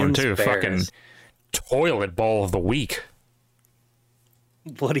see this one, too. Bears. Fucking toilet bowl of the week.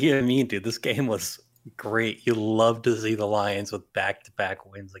 What do you mean, dude? This game was great. You love to see the Lions with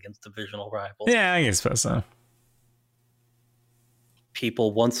back-to-back wins against divisional rivals. Yeah, I guess so.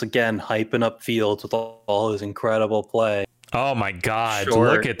 people once again hyping up Fields with all his incredible play. Oh my God!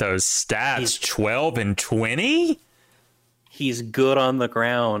 Sure, look at those stats: 12 and 20. He's good on the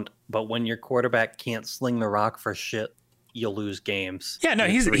ground, but when your quarterback can't sling the rock for shit, you lose games. Yeah, no,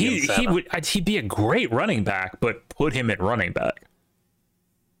 he'd be a great running back, but put him at running back.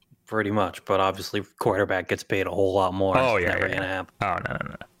 Pretty much, but obviously quarterback gets paid a whole lot more. Oh, It's yeah, never yeah. gonna happen. Oh,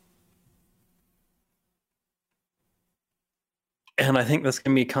 no. And I think that's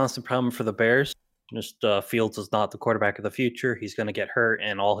gonna be a constant problem for the Bears. Just Fields is not the quarterback of the future. He's gonna get hurt,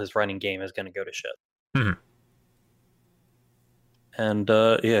 and all his running game is gonna go to shit. Mhm. And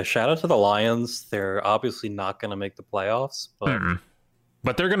yeah, shout out to the Lions. They're obviously not gonna make the playoffs, but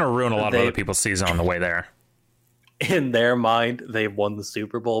But they're gonna ruin a lot of other people's season on the way there. in their mind, they won the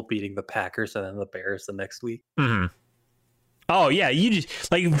Super Bowl, beating the Packers and then the Bears the next week. Oh yeah, you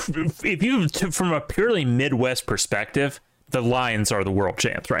just like if you from a purely Midwest perspective, the Lions are the world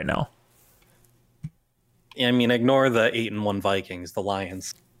champs right now. I mean, ignore the 8-1 Vikings. The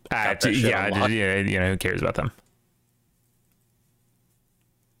Lions. Yeah, who cares about them?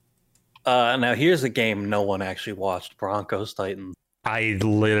 Now here's a game no one actually watched: Broncos Titans. I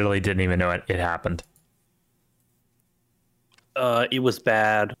literally didn't even know it happened. It was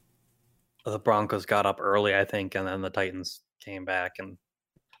bad. The Broncos got up early, I think, and then the Titans came back. And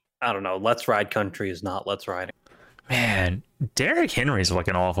I don't know. Let's Ride Country is not Let's Ride. Man, Derrick Henry's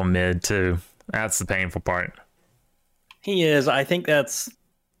looking awful mid too. That's the painful part. He is. I think that's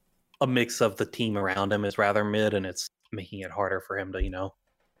a mix of the team around him is rather mid, and it's making it harder for him to,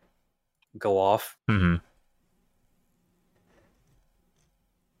 go off.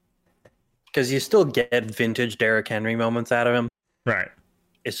 Because you still get vintage Derrick Henry moments out of him. Right.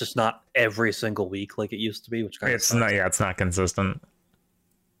 It's just not every single week like it used to be, which kind of sucks. It's not consistent.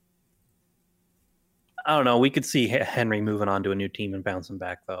 I don't know. We could see Henry moving on to a new team and bouncing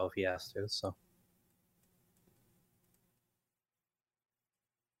back though if he has to. So,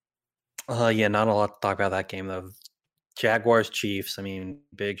 yeah, not a lot to talk about that game though. Jaguars Chiefs. I mean,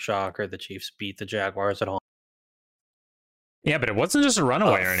 big shocker. The Chiefs beat the Jaguars at home. Yeah, but it wasn't just a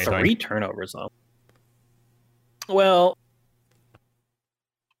runaway or anything. 3 turnovers though. Well,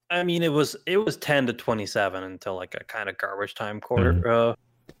 I mean, it was 10-27 until like a kind of garbage time quarter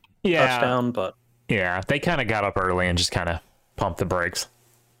touchdown, but yeah, they kind of got up early and just kind of pumped the brakes.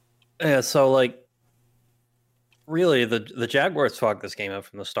 Yeah, so like really the Jaguars fucked this game up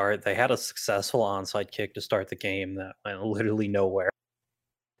from the start. They had a successful onside kick to start the game that went literally nowhere.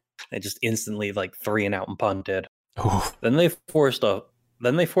 They just instantly like 3 and out and punted. Oof. Then they forced a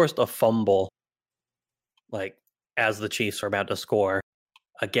fumble, like as the Chiefs were about to score.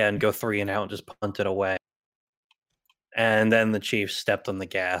 Again, go 3 and out and just punt it away. And then the Chiefs stepped on the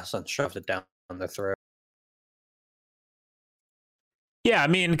gas and shoved it down their throat. Yeah, I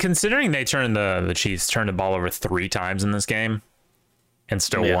mean, considering they turned the Chiefs turned the ball over 3 times in this game and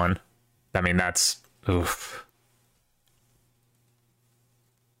still won. I mean, that's oof.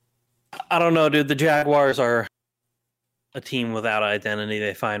 I don't know, dude. The Jaguars are a team without identity.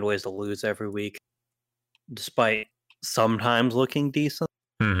 They find ways to lose every week, despite sometimes looking decent.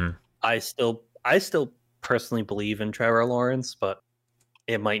 I still personally believe in Trevor Lawrence, but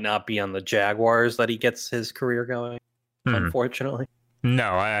it might not be on the Jaguars that he gets his career going. Unfortunately,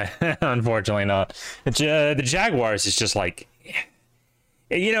 no, unfortunately not. The Jaguars is just like,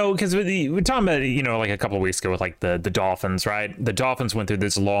 because we're talking about like a couple of weeks ago with like the Dolphins, right? The Dolphins went through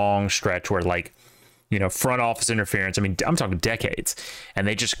this long stretch where like front office interference. I mean, I'm talking decades, and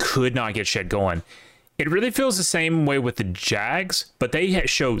they just could not get shit going. It really feels the same way with the Jags, but they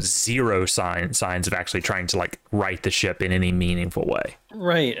show zero signs of actually trying to like right the ship in any meaningful way.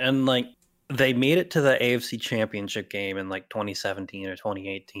 Right, and like they made it to the AFC Championship game in like 2017 or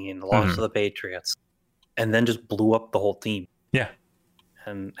 2018, lost to the Patriots, and then just blew up the whole team. Yeah,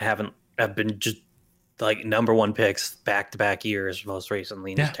 and have been just like number 1 picks back-to-back years most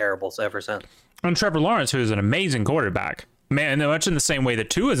recently, and just terrible ever since. And Trevor Lawrence, who is an amazing quarterback, man, much in the same way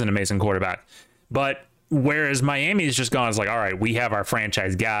that Tua is an amazing quarterback. But whereas Miami's just gone, it's like, all right, we have our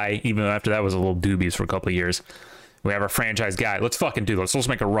franchise guy, even though after that was a little dubious for a couple of years. We have our franchise guy. Let's fucking do this. Let's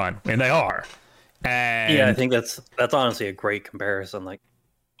make a run. And they are. And yeah, I think that's honestly a great comparison, like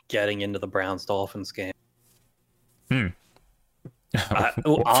getting into the Browns-Dolphins game.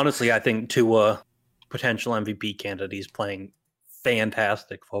 Honestly, I think Tua, potential MVP candidate, he's playing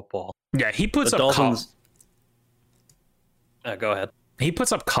fantastic football. Yeah, he puts the up Dolphins. Go ahead. He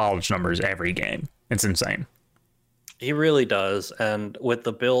puts up college numbers every game. It's insane. He really does. And with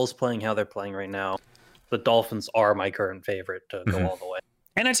the Bills playing how they're playing right now, the Dolphins are my current favorite to go all the way.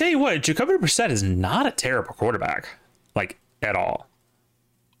 And I tell you what, Jacoby Brissett is not a terrible quarterback, like at all.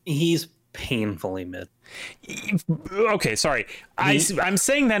 He's painfully mid. Okay, sorry. I'm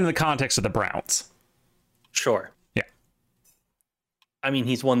saying that in the context of the Browns. Sure. Yeah. I mean,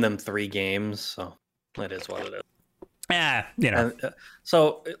 he's won them 3 games, so it is what it is. And,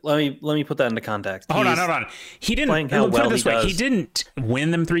 so let me put that into context. Hold on. He didn't. Put it this way: he didn't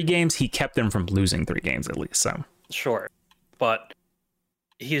win them 3 games. He kept them from losing 3 games at least. So sure, but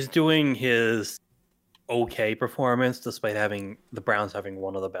he's doing his okay performance despite having the Browns having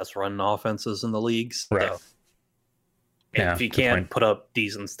one of the best run offenses in the league. So right. if you can't put up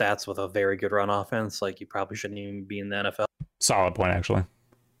decent stats with a very good run offense, like you probably shouldn't even be in the NFL. Solid point, actually.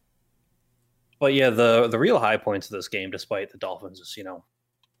 But yeah, the real high points of this game, despite the Dolphins just,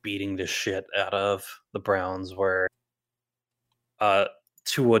 beating the shit out of the Browns, were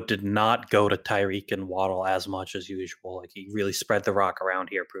Tua did not go to Tyreek and Waddle as much as usual. Like, he really spread the rock around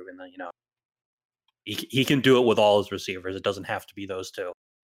here, proving that, he can do it with all his receivers. It doesn't have to be those two.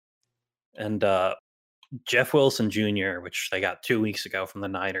 And Jeff Wilson Jr., which they got 2 weeks ago from the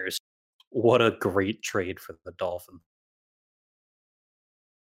Niners, what a great trade for the Dolphins.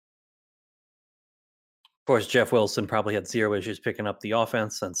 Of course, Jeff Wilson probably had 0 issues picking up the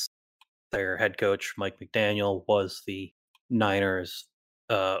offense since their head coach, Mike McDaniel, was the Niners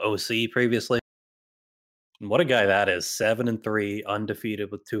OC previously. And what a guy that is. 7-3,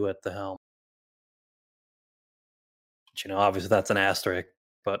 undefeated with 2 at the helm. But, obviously that's an asterisk,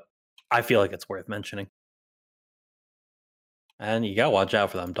 but I feel like it's worth mentioning. And you got to watch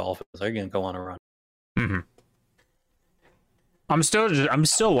out for them Dolphins. They're going to go on a run. Mm-hmm. I'm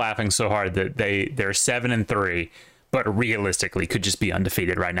still laughing so hard that they're 7-3, but realistically could just be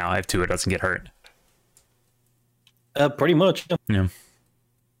undefeated right now if Tua doesn't get hurt. Pretty much. Yeah.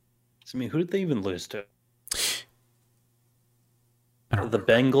 I mean, who did they even lose to? The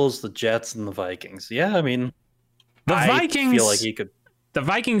Bengals, the Jets, and the Vikings. Yeah, I mean, Vikings. I feel like he could. The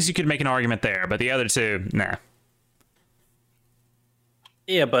Vikings, you could make an argument there, but the other two, nah.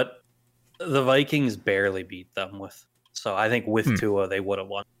 Yeah, but the Vikings barely beat them with. So I think with Tua, they would have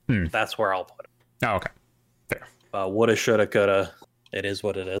won. That's where I'll put it. Oh, okay. Fair. Woulda, shoulda, coulda. It is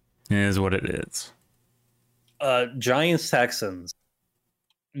what it is. It is what it is. Giants Texans.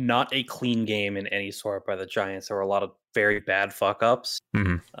 Not a clean game in any sort by the Giants. There were a lot of very bad fuck ups.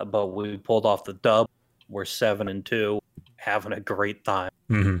 Mm-hmm. But we pulled off the dub. We're 7-2, having a great time.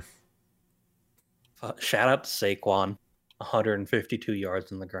 Mm-hmm. Shout out to Saquon, 152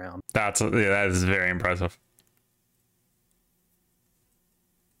 yards in the ground. That is very impressive.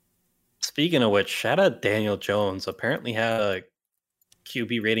 Speaking of which, shout out Daniel Jones. Apparently had a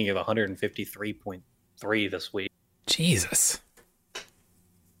QB rating of 153.3 this week. Jesus.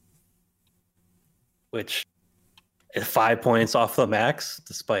 Which is 5 points off the max,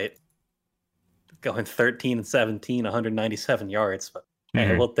 despite going 13-17, 197 yards. But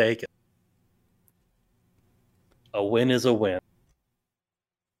hey, we'll take it. A win is a win.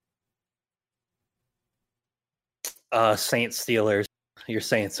 Saints Steelers. Your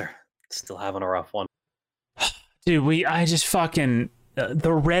Saints are still having a rough one. Dude, I just fucking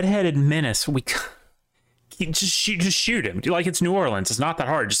the redheaded menace. We just shoot him. Like, it's New Orleans. It's not that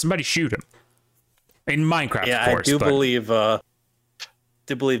hard. Just somebody shoot him. In Minecraft, yeah, of course. I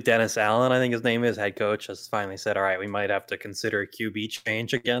do believe Dennis Allen, I think his name is, head coach, has finally said, all right, we might have to consider a QB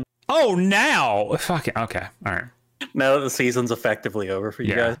change again. Oh, now? Fucking okay. All right. Now that the season's effectively over for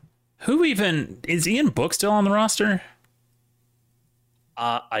you guys. Who even is Ian Book still on the roster?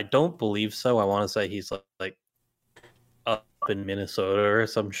 I don't believe so. I want to say he's like up in Minnesota or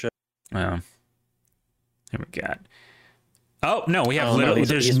some shit. Oh, here we got. Oh no, we have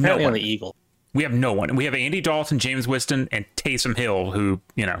he's no one on the Eagle. We have no one. We have Andy Dalton, James Winston, and Taysom Hill, who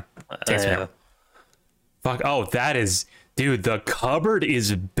Taysom Hill. Fuck. Oh, that is, dude. The cupboard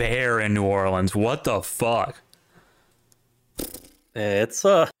is bare in New Orleans. What the fuck? It's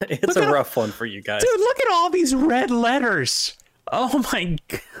a rough one for you guys. Dude, look at all these red letters. Oh my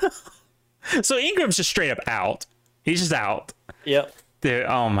god. So Ingram's just straight up out. He's just out. Yep. Dude,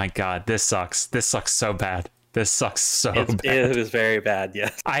 oh my god, this sucks. This sucks so bad. This sucks so bad. It is very bad,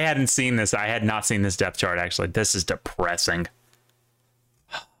 yes. I hadn't seen this. I had not seen this depth chart, actually. This is depressing.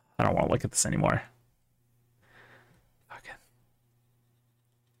 I don't want to look at this anymore. Okay.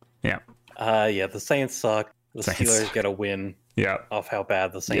 Yeah. Yeah, the Saints suck. The Steelers get a win. Yeah. Off how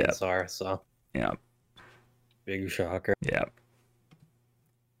bad the Saints are, so. Yeah. Big shocker. Yeah.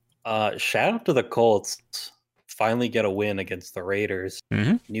 Shout out to the Colts. Finally get a win against the Raiders.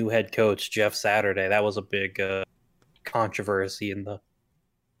 Mm-hmm. New head coach Jeff Saturday. That was a big controversy in the.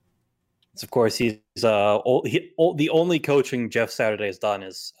 Of course, he's the only coaching Jeff Saturday has done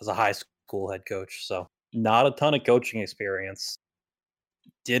is as a high school head coach. So not a ton of coaching experience.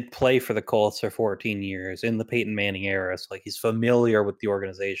 did play for the Colts for 14 years in the Peyton Manning era. So like he's familiar with the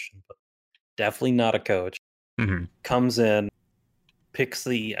organization, but definitely not a coach. Mm-hmm. Comes in, picks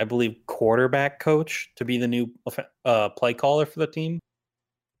the, I believe, quarterback coach to be the new play caller for the team.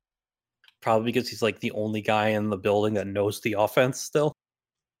 Probably because he's like the only guy in the building that knows the offense still.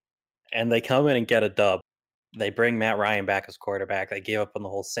 And they come in and get a dub. They bring Matt Ryan back as quarterback. They gave up on the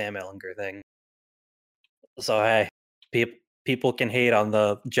whole Sam Ehlinger thing. So, hey, people can hate on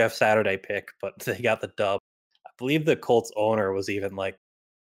the Jeff Saturday pick, but they got the dub. I believe the Colts owner was even like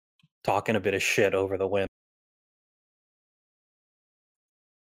talking a bit of shit over the win.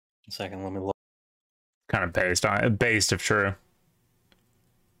 A second, let me look. Kind of based if true.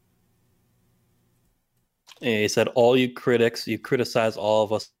 Yeah, he said, all you critics, you criticize all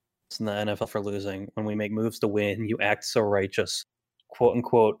of us in the NFL for losing. When we make moves to win, you act so righteous. Quote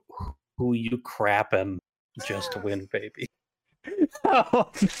unquote, who you crapping just to win, baby. Oh,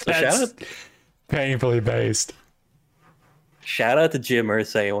 that's painfully based. Shout out to Jim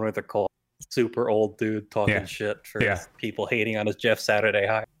Irsay, one of the Colts. Super old dude talking shit for people hating on his Jeff Saturday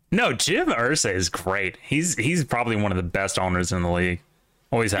hire. No, Jim Irsay is great. He's probably one of the best owners in the league.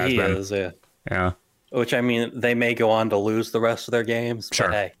 Always has been. He is, yeah. Yeah. Which, I mean, they may go on to lose the rest of their games, sure.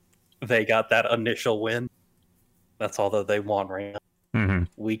 But hey, they got that initial win. That's all that they want right now,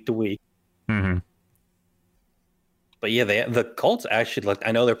 week to week. Mm-hmm. But yeah, the Colts actually looked.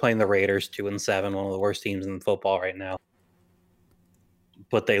 I know they're playing the Raiders 2-7, one of the worst teams in football right now.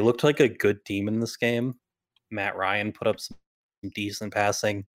 But they looked like a good team in this game. Matt Ryan put up some decent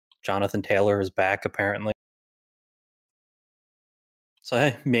passing. Jonathan Taylor is back apparently. So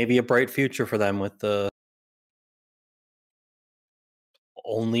hey, maybe a bright future for them with the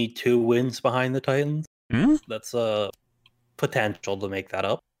only 2 wins behind the Titans. That's a potential to make that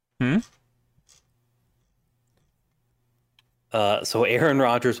up. So Aaron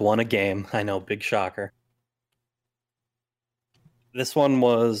Rodgers won a game. I know, big shocker. This one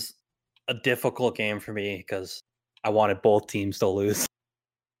was a difficult game for me because I wanted both teams to lose.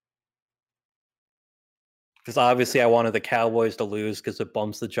 Because obviously I wanted the Cowboys to lose because it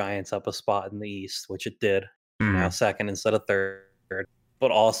bumps the Giants up a spot in the East, which it did. Now second instead of third.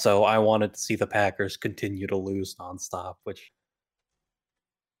 But also I wanted to see the Packers continue to lose nonstop, but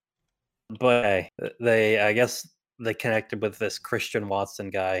hey, I guess they connected with this Christian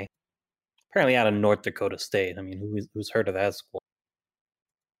Watson guy, apparently out of North Dakota State. I mean, who's heard of that school?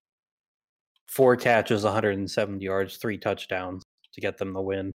 4 catches, 170 yards, 3 touchdowns to get them the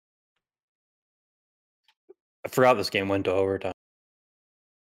win. I forgot this game went to overtime.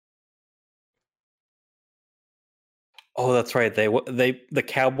 Oh, that's right. The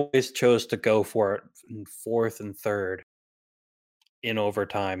Cowboys chose to go for it in 4th and 3rd in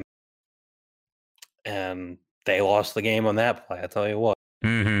overtime, and they lost the game on that play. I tell you what.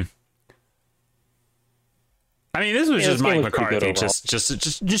 I mean, this was just Mike McCarthy,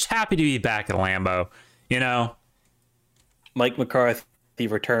 just happy to be back at Lambeau, you know. Mike McCarthy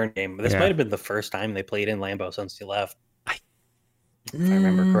return game. This might have been the first time they played in Lambeau since he left. If I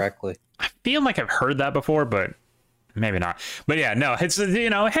remember correctly. I feel like I've heard that before, but maybe not. But yeah, no, it's, you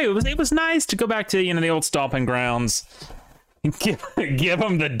know, hey, it was nice to go back to, you know, the old stomping grounds. Give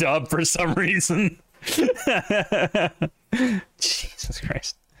them the dub for some reason. Jesus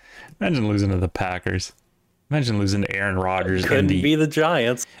Christ. Imagine losing to the Packers. Imagine losing to Aaron Rodgers. Couldn't be the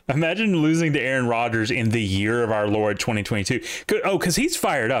Giants. Imagine losing to Aaron Rodgers in the year of our Lord 2022. Oh, because he's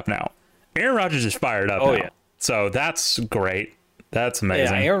fired up now. Aaron Rodgers is fired up now. Yeah. So that's great. That's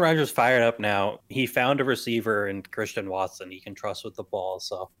amazing. Yeah, Aaron Rodgers fired up now. He found a receiver in Christian Watson he can trust with the ball.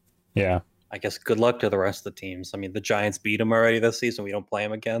 So yeah, I guess good luck to the rest of the teams. I mean, the Giants beat him already this season. We don't play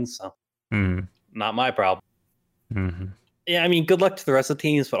him again, so not my problem. Yeah, I mean, good luck to the rest of the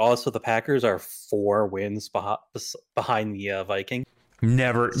teams, but also the Packers are 4 wins behind the Vikings.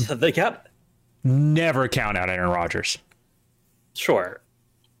 Never count out Aaron Rodgers. Sure,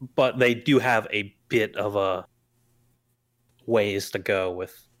 but they do have a bit of a ways to go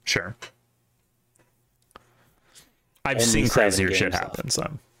with. Sure, I've seen crazier shit happen.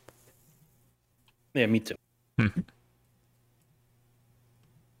 So yeah, me too.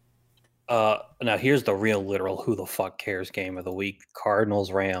 Now here's the real literal who the fuck cares game of the week.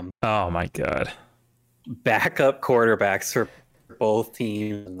 Cardinals Rams. Oh my god. Backup quarterbacks for both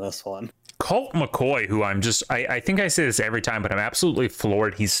teams in this one. Colt McCoy, who I think I say this every time, but I'm absolutely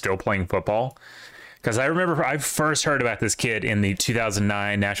floored he's still playing football. Because I remember I first heard about this kid in the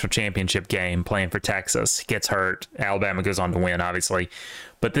 2009 national championship game playing for Texas. He gets hurt. Alabama goes on to win, obviously.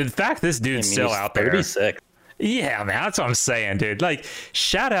 But the fact this dude's still out there. 36. Yeah, man, that's what I'm saying, dude. Like,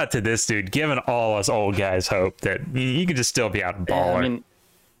 shout out to this dude, giving all us old guys hope that you can just still be out and baller. I mean,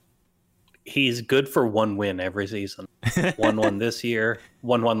 He's good for one win every season. 1-1 this year,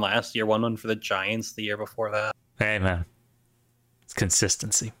 1-1 last year, 1-1 for the Giants the year before that. Hey, man. It's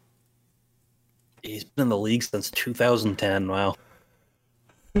consistency. He's been in the league since 2010. Wow.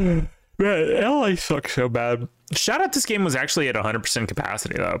 Man, LA sucks so bad. Shout out, this game was actually at 100%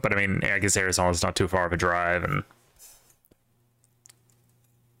 capacity, though. But, I mean, I guess Arizona's not too far of a drive. And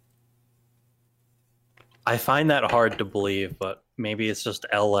I find that hard to believe, but maybe it's just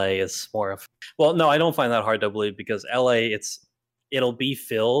LA is more of... Well, no, I don't find that hard to believe because LA, it'll be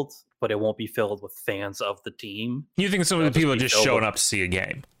filled, but it won't be filled with fans of the team. You think some of the people are just showing up to see a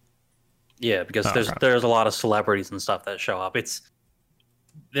game? Yeah, because there's a lot of celebrities and stuff that show up. It's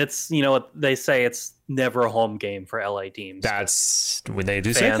they say it's never a home game for LA teams. That's when they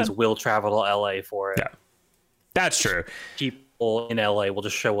do. Fans will travel to LA for it. Yeah, that's true. People in LA will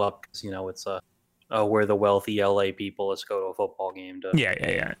just show up because it's we're the wealthy LA people. Let's go to a football game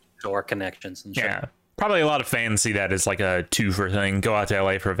to show our connections and shit. Yeah, probably a lot of fans see that as like a two-for thing. Go out to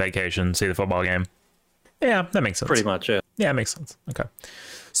LA for a vacation, see the football game. Yeah, that makes sense. Pretty much, yeah. Yeah, it makes sense. Okay.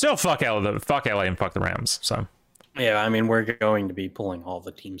 Still, fuck LA and fuck the Rams. So. Yeah, I mean, we're going to be pulling all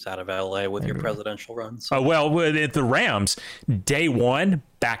the teams out of LA with your presidential runs. Oh, well, with the Rams, day one,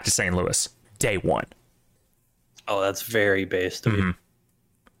 back to St. Louis. Day one. Oh, that's very based to me.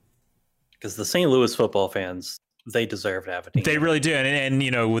 Because the St. Louis football fans, they deserve to have a team. They really do. And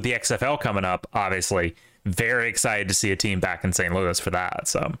with the XFL coming up, obviously, very excited to see a team back in St. Louis for that.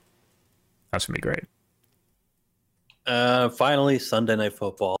 So that's going to be great. Finally, Sunday Night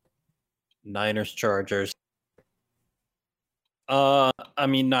Football. Niners, Chargers. I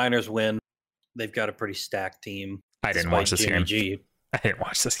mean, Niners win. They've got a pretty stacked team. I didn't watch this game. I didn't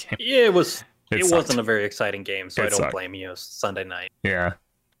watch this game. Yeah, it wasn't a very exciting game, so I don't blame you. It's Sunday night. Yeah.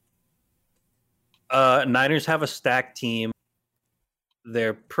 Niners have a stacked team.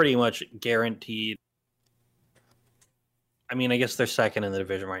 They're pretty much guaranteed. I mean, I guess they're second in the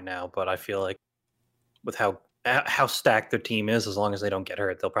division right now, but I feel like with how stacked their team is, as long as they don't get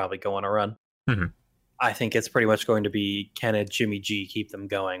hurt, they'll probably go on a run. Mm-hmm. I think it's pretty much going to be can Jimmy G keep them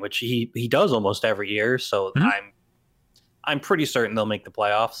going, which he does almost every year. So I'm pretty certain they'll make the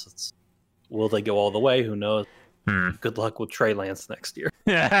playoffs. Will they go all the way? Who knows? Good luck with Trey Lance next year.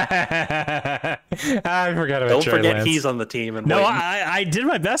 I forgot about Don't Trey forget Lance. He's on the team. And no, I did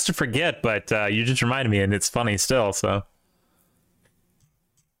my best to forget, but you just reminded me, and it's funny still. So.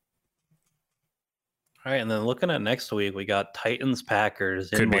 All right, and then looking at next week, we got Titans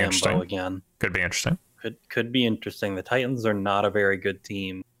Packers in Lambeau again. Could be interesting. Could be interesting. The Titans are not a very good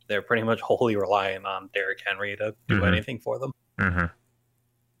team. They're pretty much wholly relying on Derrick Henry to do anything for them.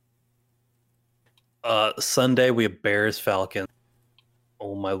 Sunday we have Bears Falcons.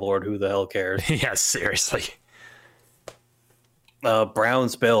 Oh my lord, who the hell cares? Yeah, seriously.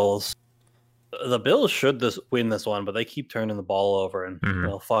 Browns Bills. The Bills should win this one, but they keep turning the ball over and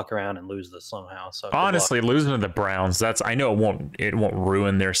they'll fuck around and lose this somehow. So honestly, losing to the Browns, I know it won't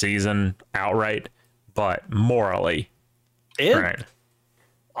ruin their season outright, but morally, it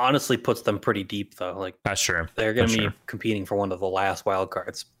honestly puts them pretty deep though. Like that's true. They're going to be competing for one of the last wild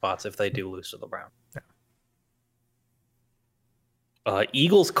card spots if they do lose to the Browns. Yeah.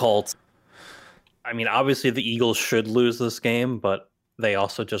 Eagles Colts. I mean, obviously the Eagles should lose this game, but they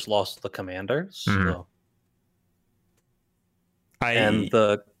also just lost to the Commanders. So. And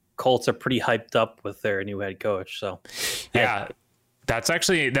the Colts are pretty hyped up with their new head coach. So yeah, that's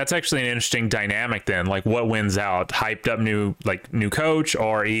actually an interesting dynamic then. Like what wins out? Hyped up new coach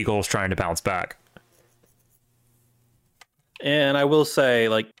or Eagles trying to bounce back? And I will say,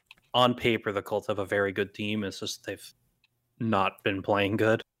 like, on paper, the Colts have a very good team. It's just they've not been playing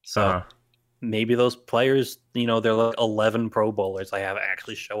good. So maybe those players, they're like 11 Pro Bowlers. I have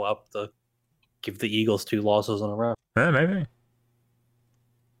actually show up to give the Eagles 2 losses in a row. Yeah, maybe.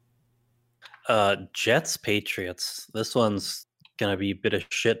 Jets Patriots. This one's gonna be a bit of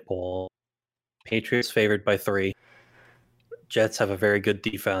shit ball. Patriots favored by 3. Jets have a very good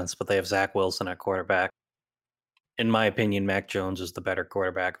defense, but they have Zach Wilson at quarterback. In my opinion, Mac Jones is the better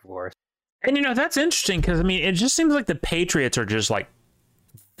quarterback, of course. And that's interesting because I mean, it just seems like the Patriots are just like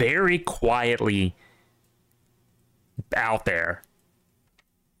very quietly out there,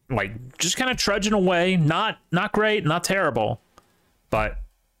 like just kind of trudging away. Not great, not terrible, but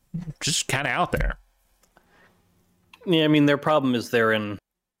just kind of out there. Yeah, I mean, their problem is they're in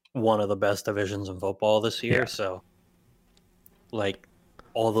one of the best divisions in football this year. Yeah. So, like,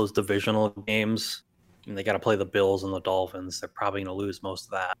 all those divisional games, and they got to play the Bills and the Dolphins. They're probably going to lose most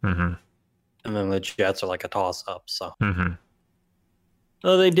of that. And then the Jets are like a toss-up. So,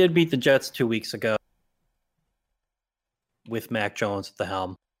 so they did beat the Jets 2 weeks ago with Mac Jones at the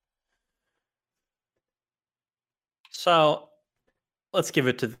helm. So let's give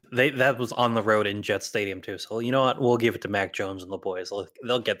it to that was on the road in Jet Stadium too. So you know what? We'll give it to Mac Jones and the boys.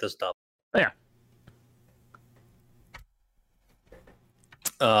 They'll get this done. Yeah.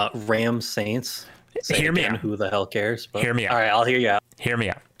 Rams Saints. Hear me out. Who the hell cares? But, hear me out. All right, I'll hear you out. Hear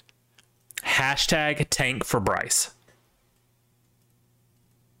me out. Hashtag tank for Bryce.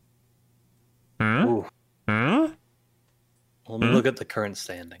 Ooh. Hmm? Let me look at the current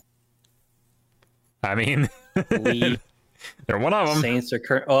standing. I mean, they're one of them. Saints are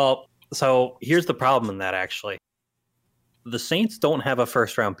current. Well, so here's the problem in that, actually. The Saints don't have a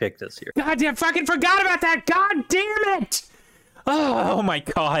first-round pick this year. God damn, fucking forgot about that. God damn it. Oh my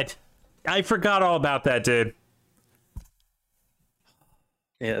God. I forgot all about that, dude.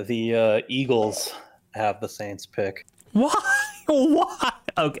 Yeah, the Eagles have the Saints pick. Why? Why?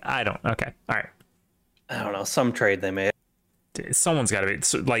 Okay, I don't. Okay, all right. I don't know. Some trade they made. Someone's got to be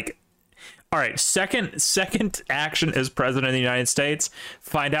like. All right, second action as president of the United States,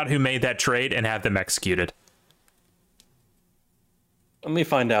 find out who made that trade and have them executed. Let me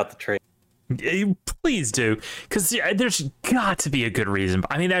find out the trade. Please do, because there's got to be a good reason.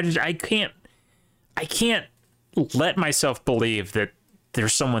 I mean, I can't let myself believe that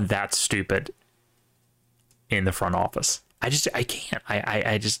there's someone that stupid in the front office. I can't.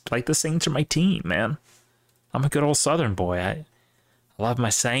 I just like the Saints are my team, man. I'm a good old Southern boy. I love my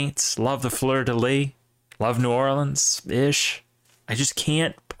Saints, love the fleur-de-lis, love New Orleans-ish. I just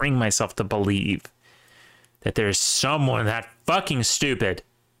can't bring myself to believe that there's someone that fucking stupid.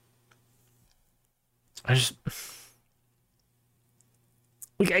 I just...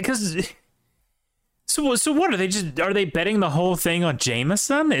 Because... So what, are they betting the whole thing on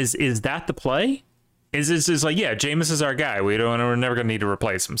Jameis? Is that the play? Is like, yeah, Jameis is our guy. We're never going to need to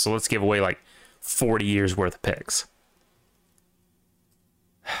replace him, so let's give away like 40 years worth of picks.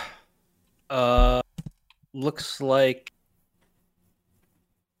 Looks like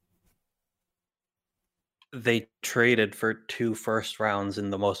they traded for 2 first rounds in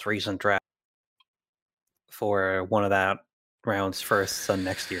the most recent draft for one of that round's firsts and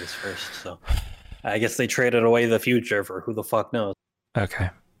next year's first. So I guess they traded away the future for who the fuck knows. Okay.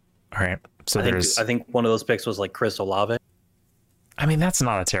 All right. So I think one of those picks was like Chris Olave. I mean, that's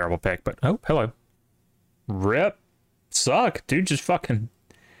not a terrible pick, but oh, hello. Rip. Suck. Dude, just fucking...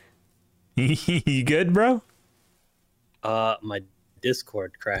 You good, bro? My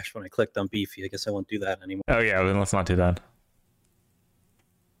Discord crashed when I clicked on Beefy. I guess I won't do that anymore. Oh, yeah, then let's not do that.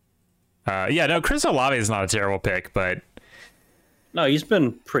 Yeah, no, Chris Olave is not a terrible pick, but... No, he's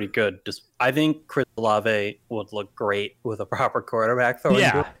been pretty good. I think Chris Olave would look great with a proper quarterback throwing.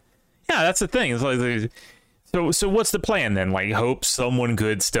 Yeah. Yeah, that's the thing. It's like... So what's the plan then? Like, hope someone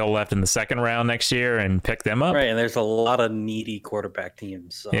good still left in the second round next year and pick them up? Right, and there's a lot of needy quarterback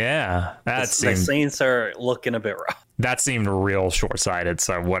teams. So yeah, the Saints are looking a bit rough. That seemed real short-sighted.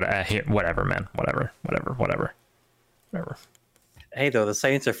 So whatever, man. Whatever. Hey, though, the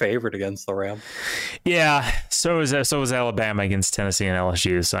Saints are favored against the Rams. Yeah, so was Alabama against Tennessee and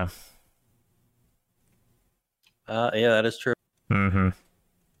LSU. So. Yeah, that is true. Mm-hmm.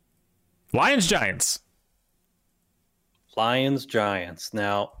 Lions-Giants. Lions-Giants.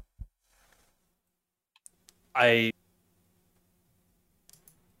 Now,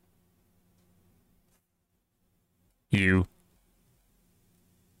 You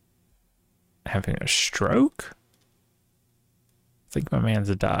having a stroke? I think my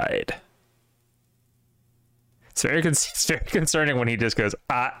man's died. It's very concerning when he just goes,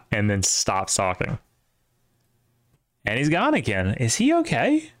 and then stops talking. And he's gone again. Is he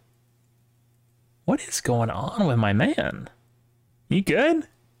okay? What is going on with my man? You good?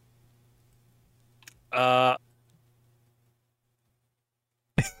 oh.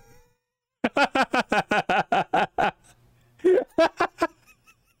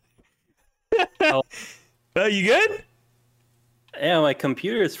 You good? Yeah, my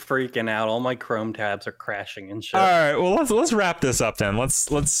computer is freaking out. All my Chrome tabs are crashing and shit. All right, well let's wrap this up then. Let's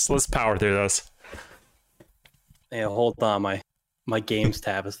power through this. Yeah, hold on. My games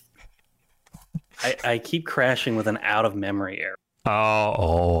tab is. I keep crashing with an out of memory error.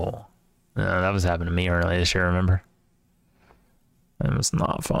 Oh, yeah, that was happening to me earlier this year. Remember? It was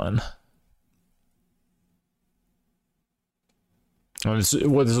not fun.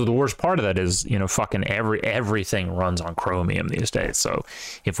 The worst part of that is, fucking everything runs on Chromium these days. So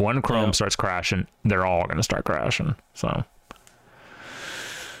if one Chrome starts crashing, they're all going to start crashing. So,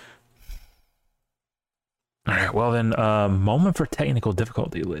 all right. Well then, moment for technical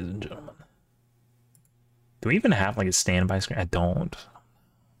difficulty, ladies and gentlemen. Do we even have like a standby screen? I don't.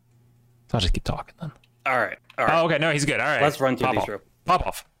 So I'll just keep talking then. All right. Oh, okay. No, he's good. All right. Let's run through these. Pop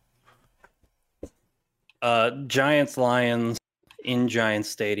off. Giants Lions in Giants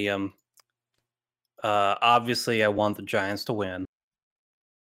Stadium. Obviously, I want the Giants to win.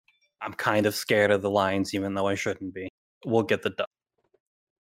 I'm kind of scared of the Lions, even though I shouldn't be. We'll get the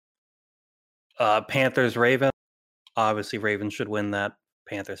dub. Panthers Ravens. Obviously, Ravens should win that.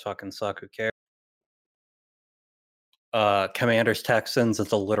 Panthers fucking suck. Who cares? Commanders Texans.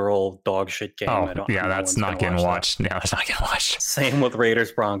 It's a literal dog shit game. That's not getting watched. Yeah, that's not getting watched. Same with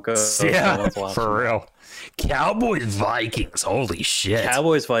Raiders Broncos. Yeah, for real. Cowboys Vikings. Holy shit.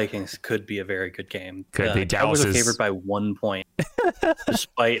 Cowboys Vikings could be a very good game. Could be. Cowboys are favored by 1 point,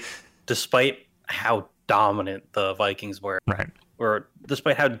 despite how dominant the Vikings were. Right. Or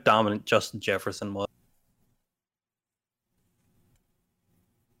despite how dominant Justin Jefferson was.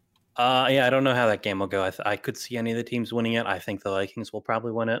 I don't know how that game will go. I could see any of the teams winning it. I think the Vikings will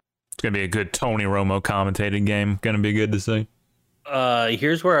probably win it. It's going to be a good Tony Romo commentated game. Going to be good to see.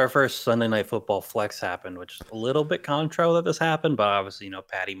 Here's where our first Sunday Night Football flex happened, which is a little bit contra that this happened, but obviously,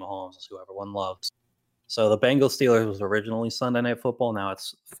 Patty Mahomes is who everyone loves. So the Bengals Steelers was originally Sunday Night Football. Now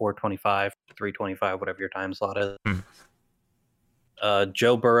it's 4:25, 3:25, whatever your time slot is.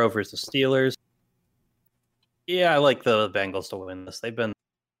 Joe Burrow versus the Steelers. Yeah, I like the Bengals to win this. They've been,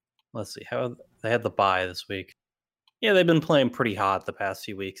 let's see, how they had the bye this week. Yeah, they've been playing pretty hot the past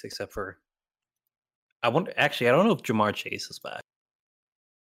few weeks, except for I don't know if Jamar Chase is back.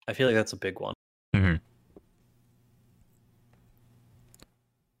 I feel like that's a big one. Mm-hmm.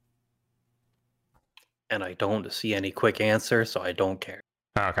 And I don't see any quick answer, so I don't care.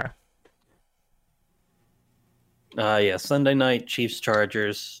 Okay. Sunday night, Chiefs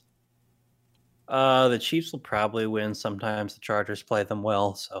Chargers. The Chiefs will probably win. Sometimes the Chargers play them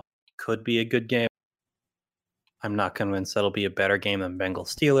well, so could be a good game. I'm not convinced that'll be a better game than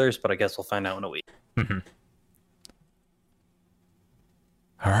Bengals Steelers, but I guess we'll find out in a week. Mm-hmm.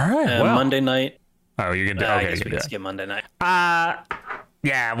 All right. Monday night. Oh, you're gonna do. I guess we can skip Monday night.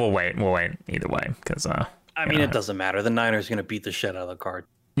 Yeah, we'll wait. We'll wait either way because it doesn't matter. The Niners are gonna beat the shit out of the Card.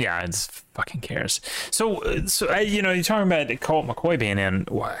 Yeah, it's fucking cares. So you're talking about Colt McCoy being in.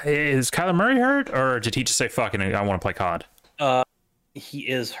 Is Kyler Murray hurt, or did he just say "fucking"? I want to play COD. He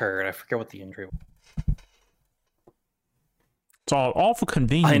is hurt. I forget what the injury was. It's all awful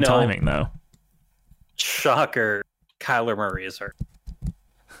convenient timing, though. Shocker. Kyler Murray is hurt.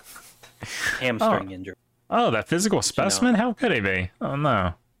 Hamstring injury. Oh, that physical specimen? How could he be? Oh,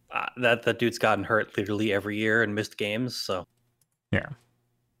 no. That dude's gotten hurt literally every year and missed games, so. Yeah.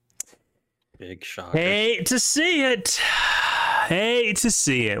 Big shocker. Hate to see it.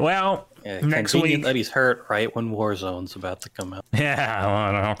 Well, next week. That he's hurt right when Warzone's about to come out. Yeah,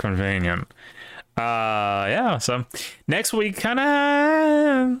 well, how convenient. So next week, kind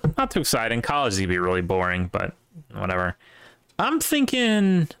of not too exciting. College is gonna be really boring, but whatever. I'm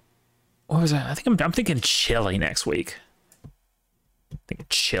thinking, what was that? I think I'm thinking chili next week. I think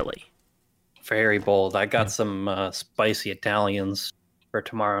chili. Very bold. I got some spicy Italians for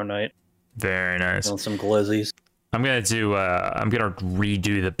tomorrow night. Very nice. And some glizzies. I'm gonna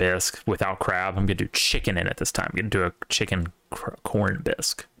redo the bisque without crab. I'm gonna do chicken in it this time. I'm gonna do a chicken corn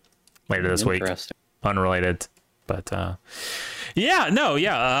bisque later this week. Unrelated, but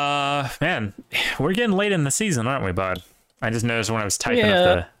man, we're getting late in the season, aren't we, bud? I just noticed when I was typing up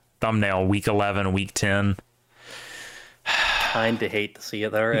the thumbnail, week 11, week 10. Kind of hate to see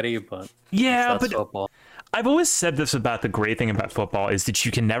it already, but but football. I've always said this about the great thing about football is that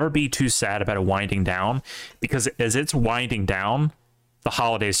you can never be too sad about it winding down, because as it's winding down, the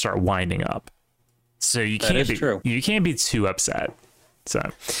holidays start winding up. So you can't be too upset. So.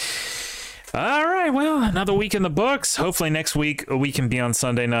 All right, well, another week in the books. Hopefully next week we can be on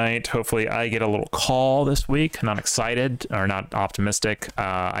Sunday night. Hopefully I get a little call this week. Not excited or not optimistic.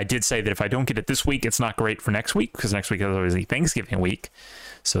 I did say that if I don't get it this week, it's not great for next week, because next week is always Thanksgiving week.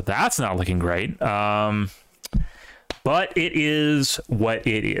 So that's not looking great. But it is what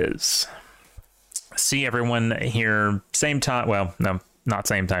it is. See everyone here same time. Well, no, not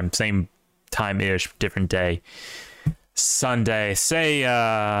same time. Same time-ish, different day. Sunday. Say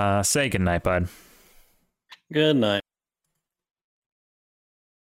good night, bud. Good night.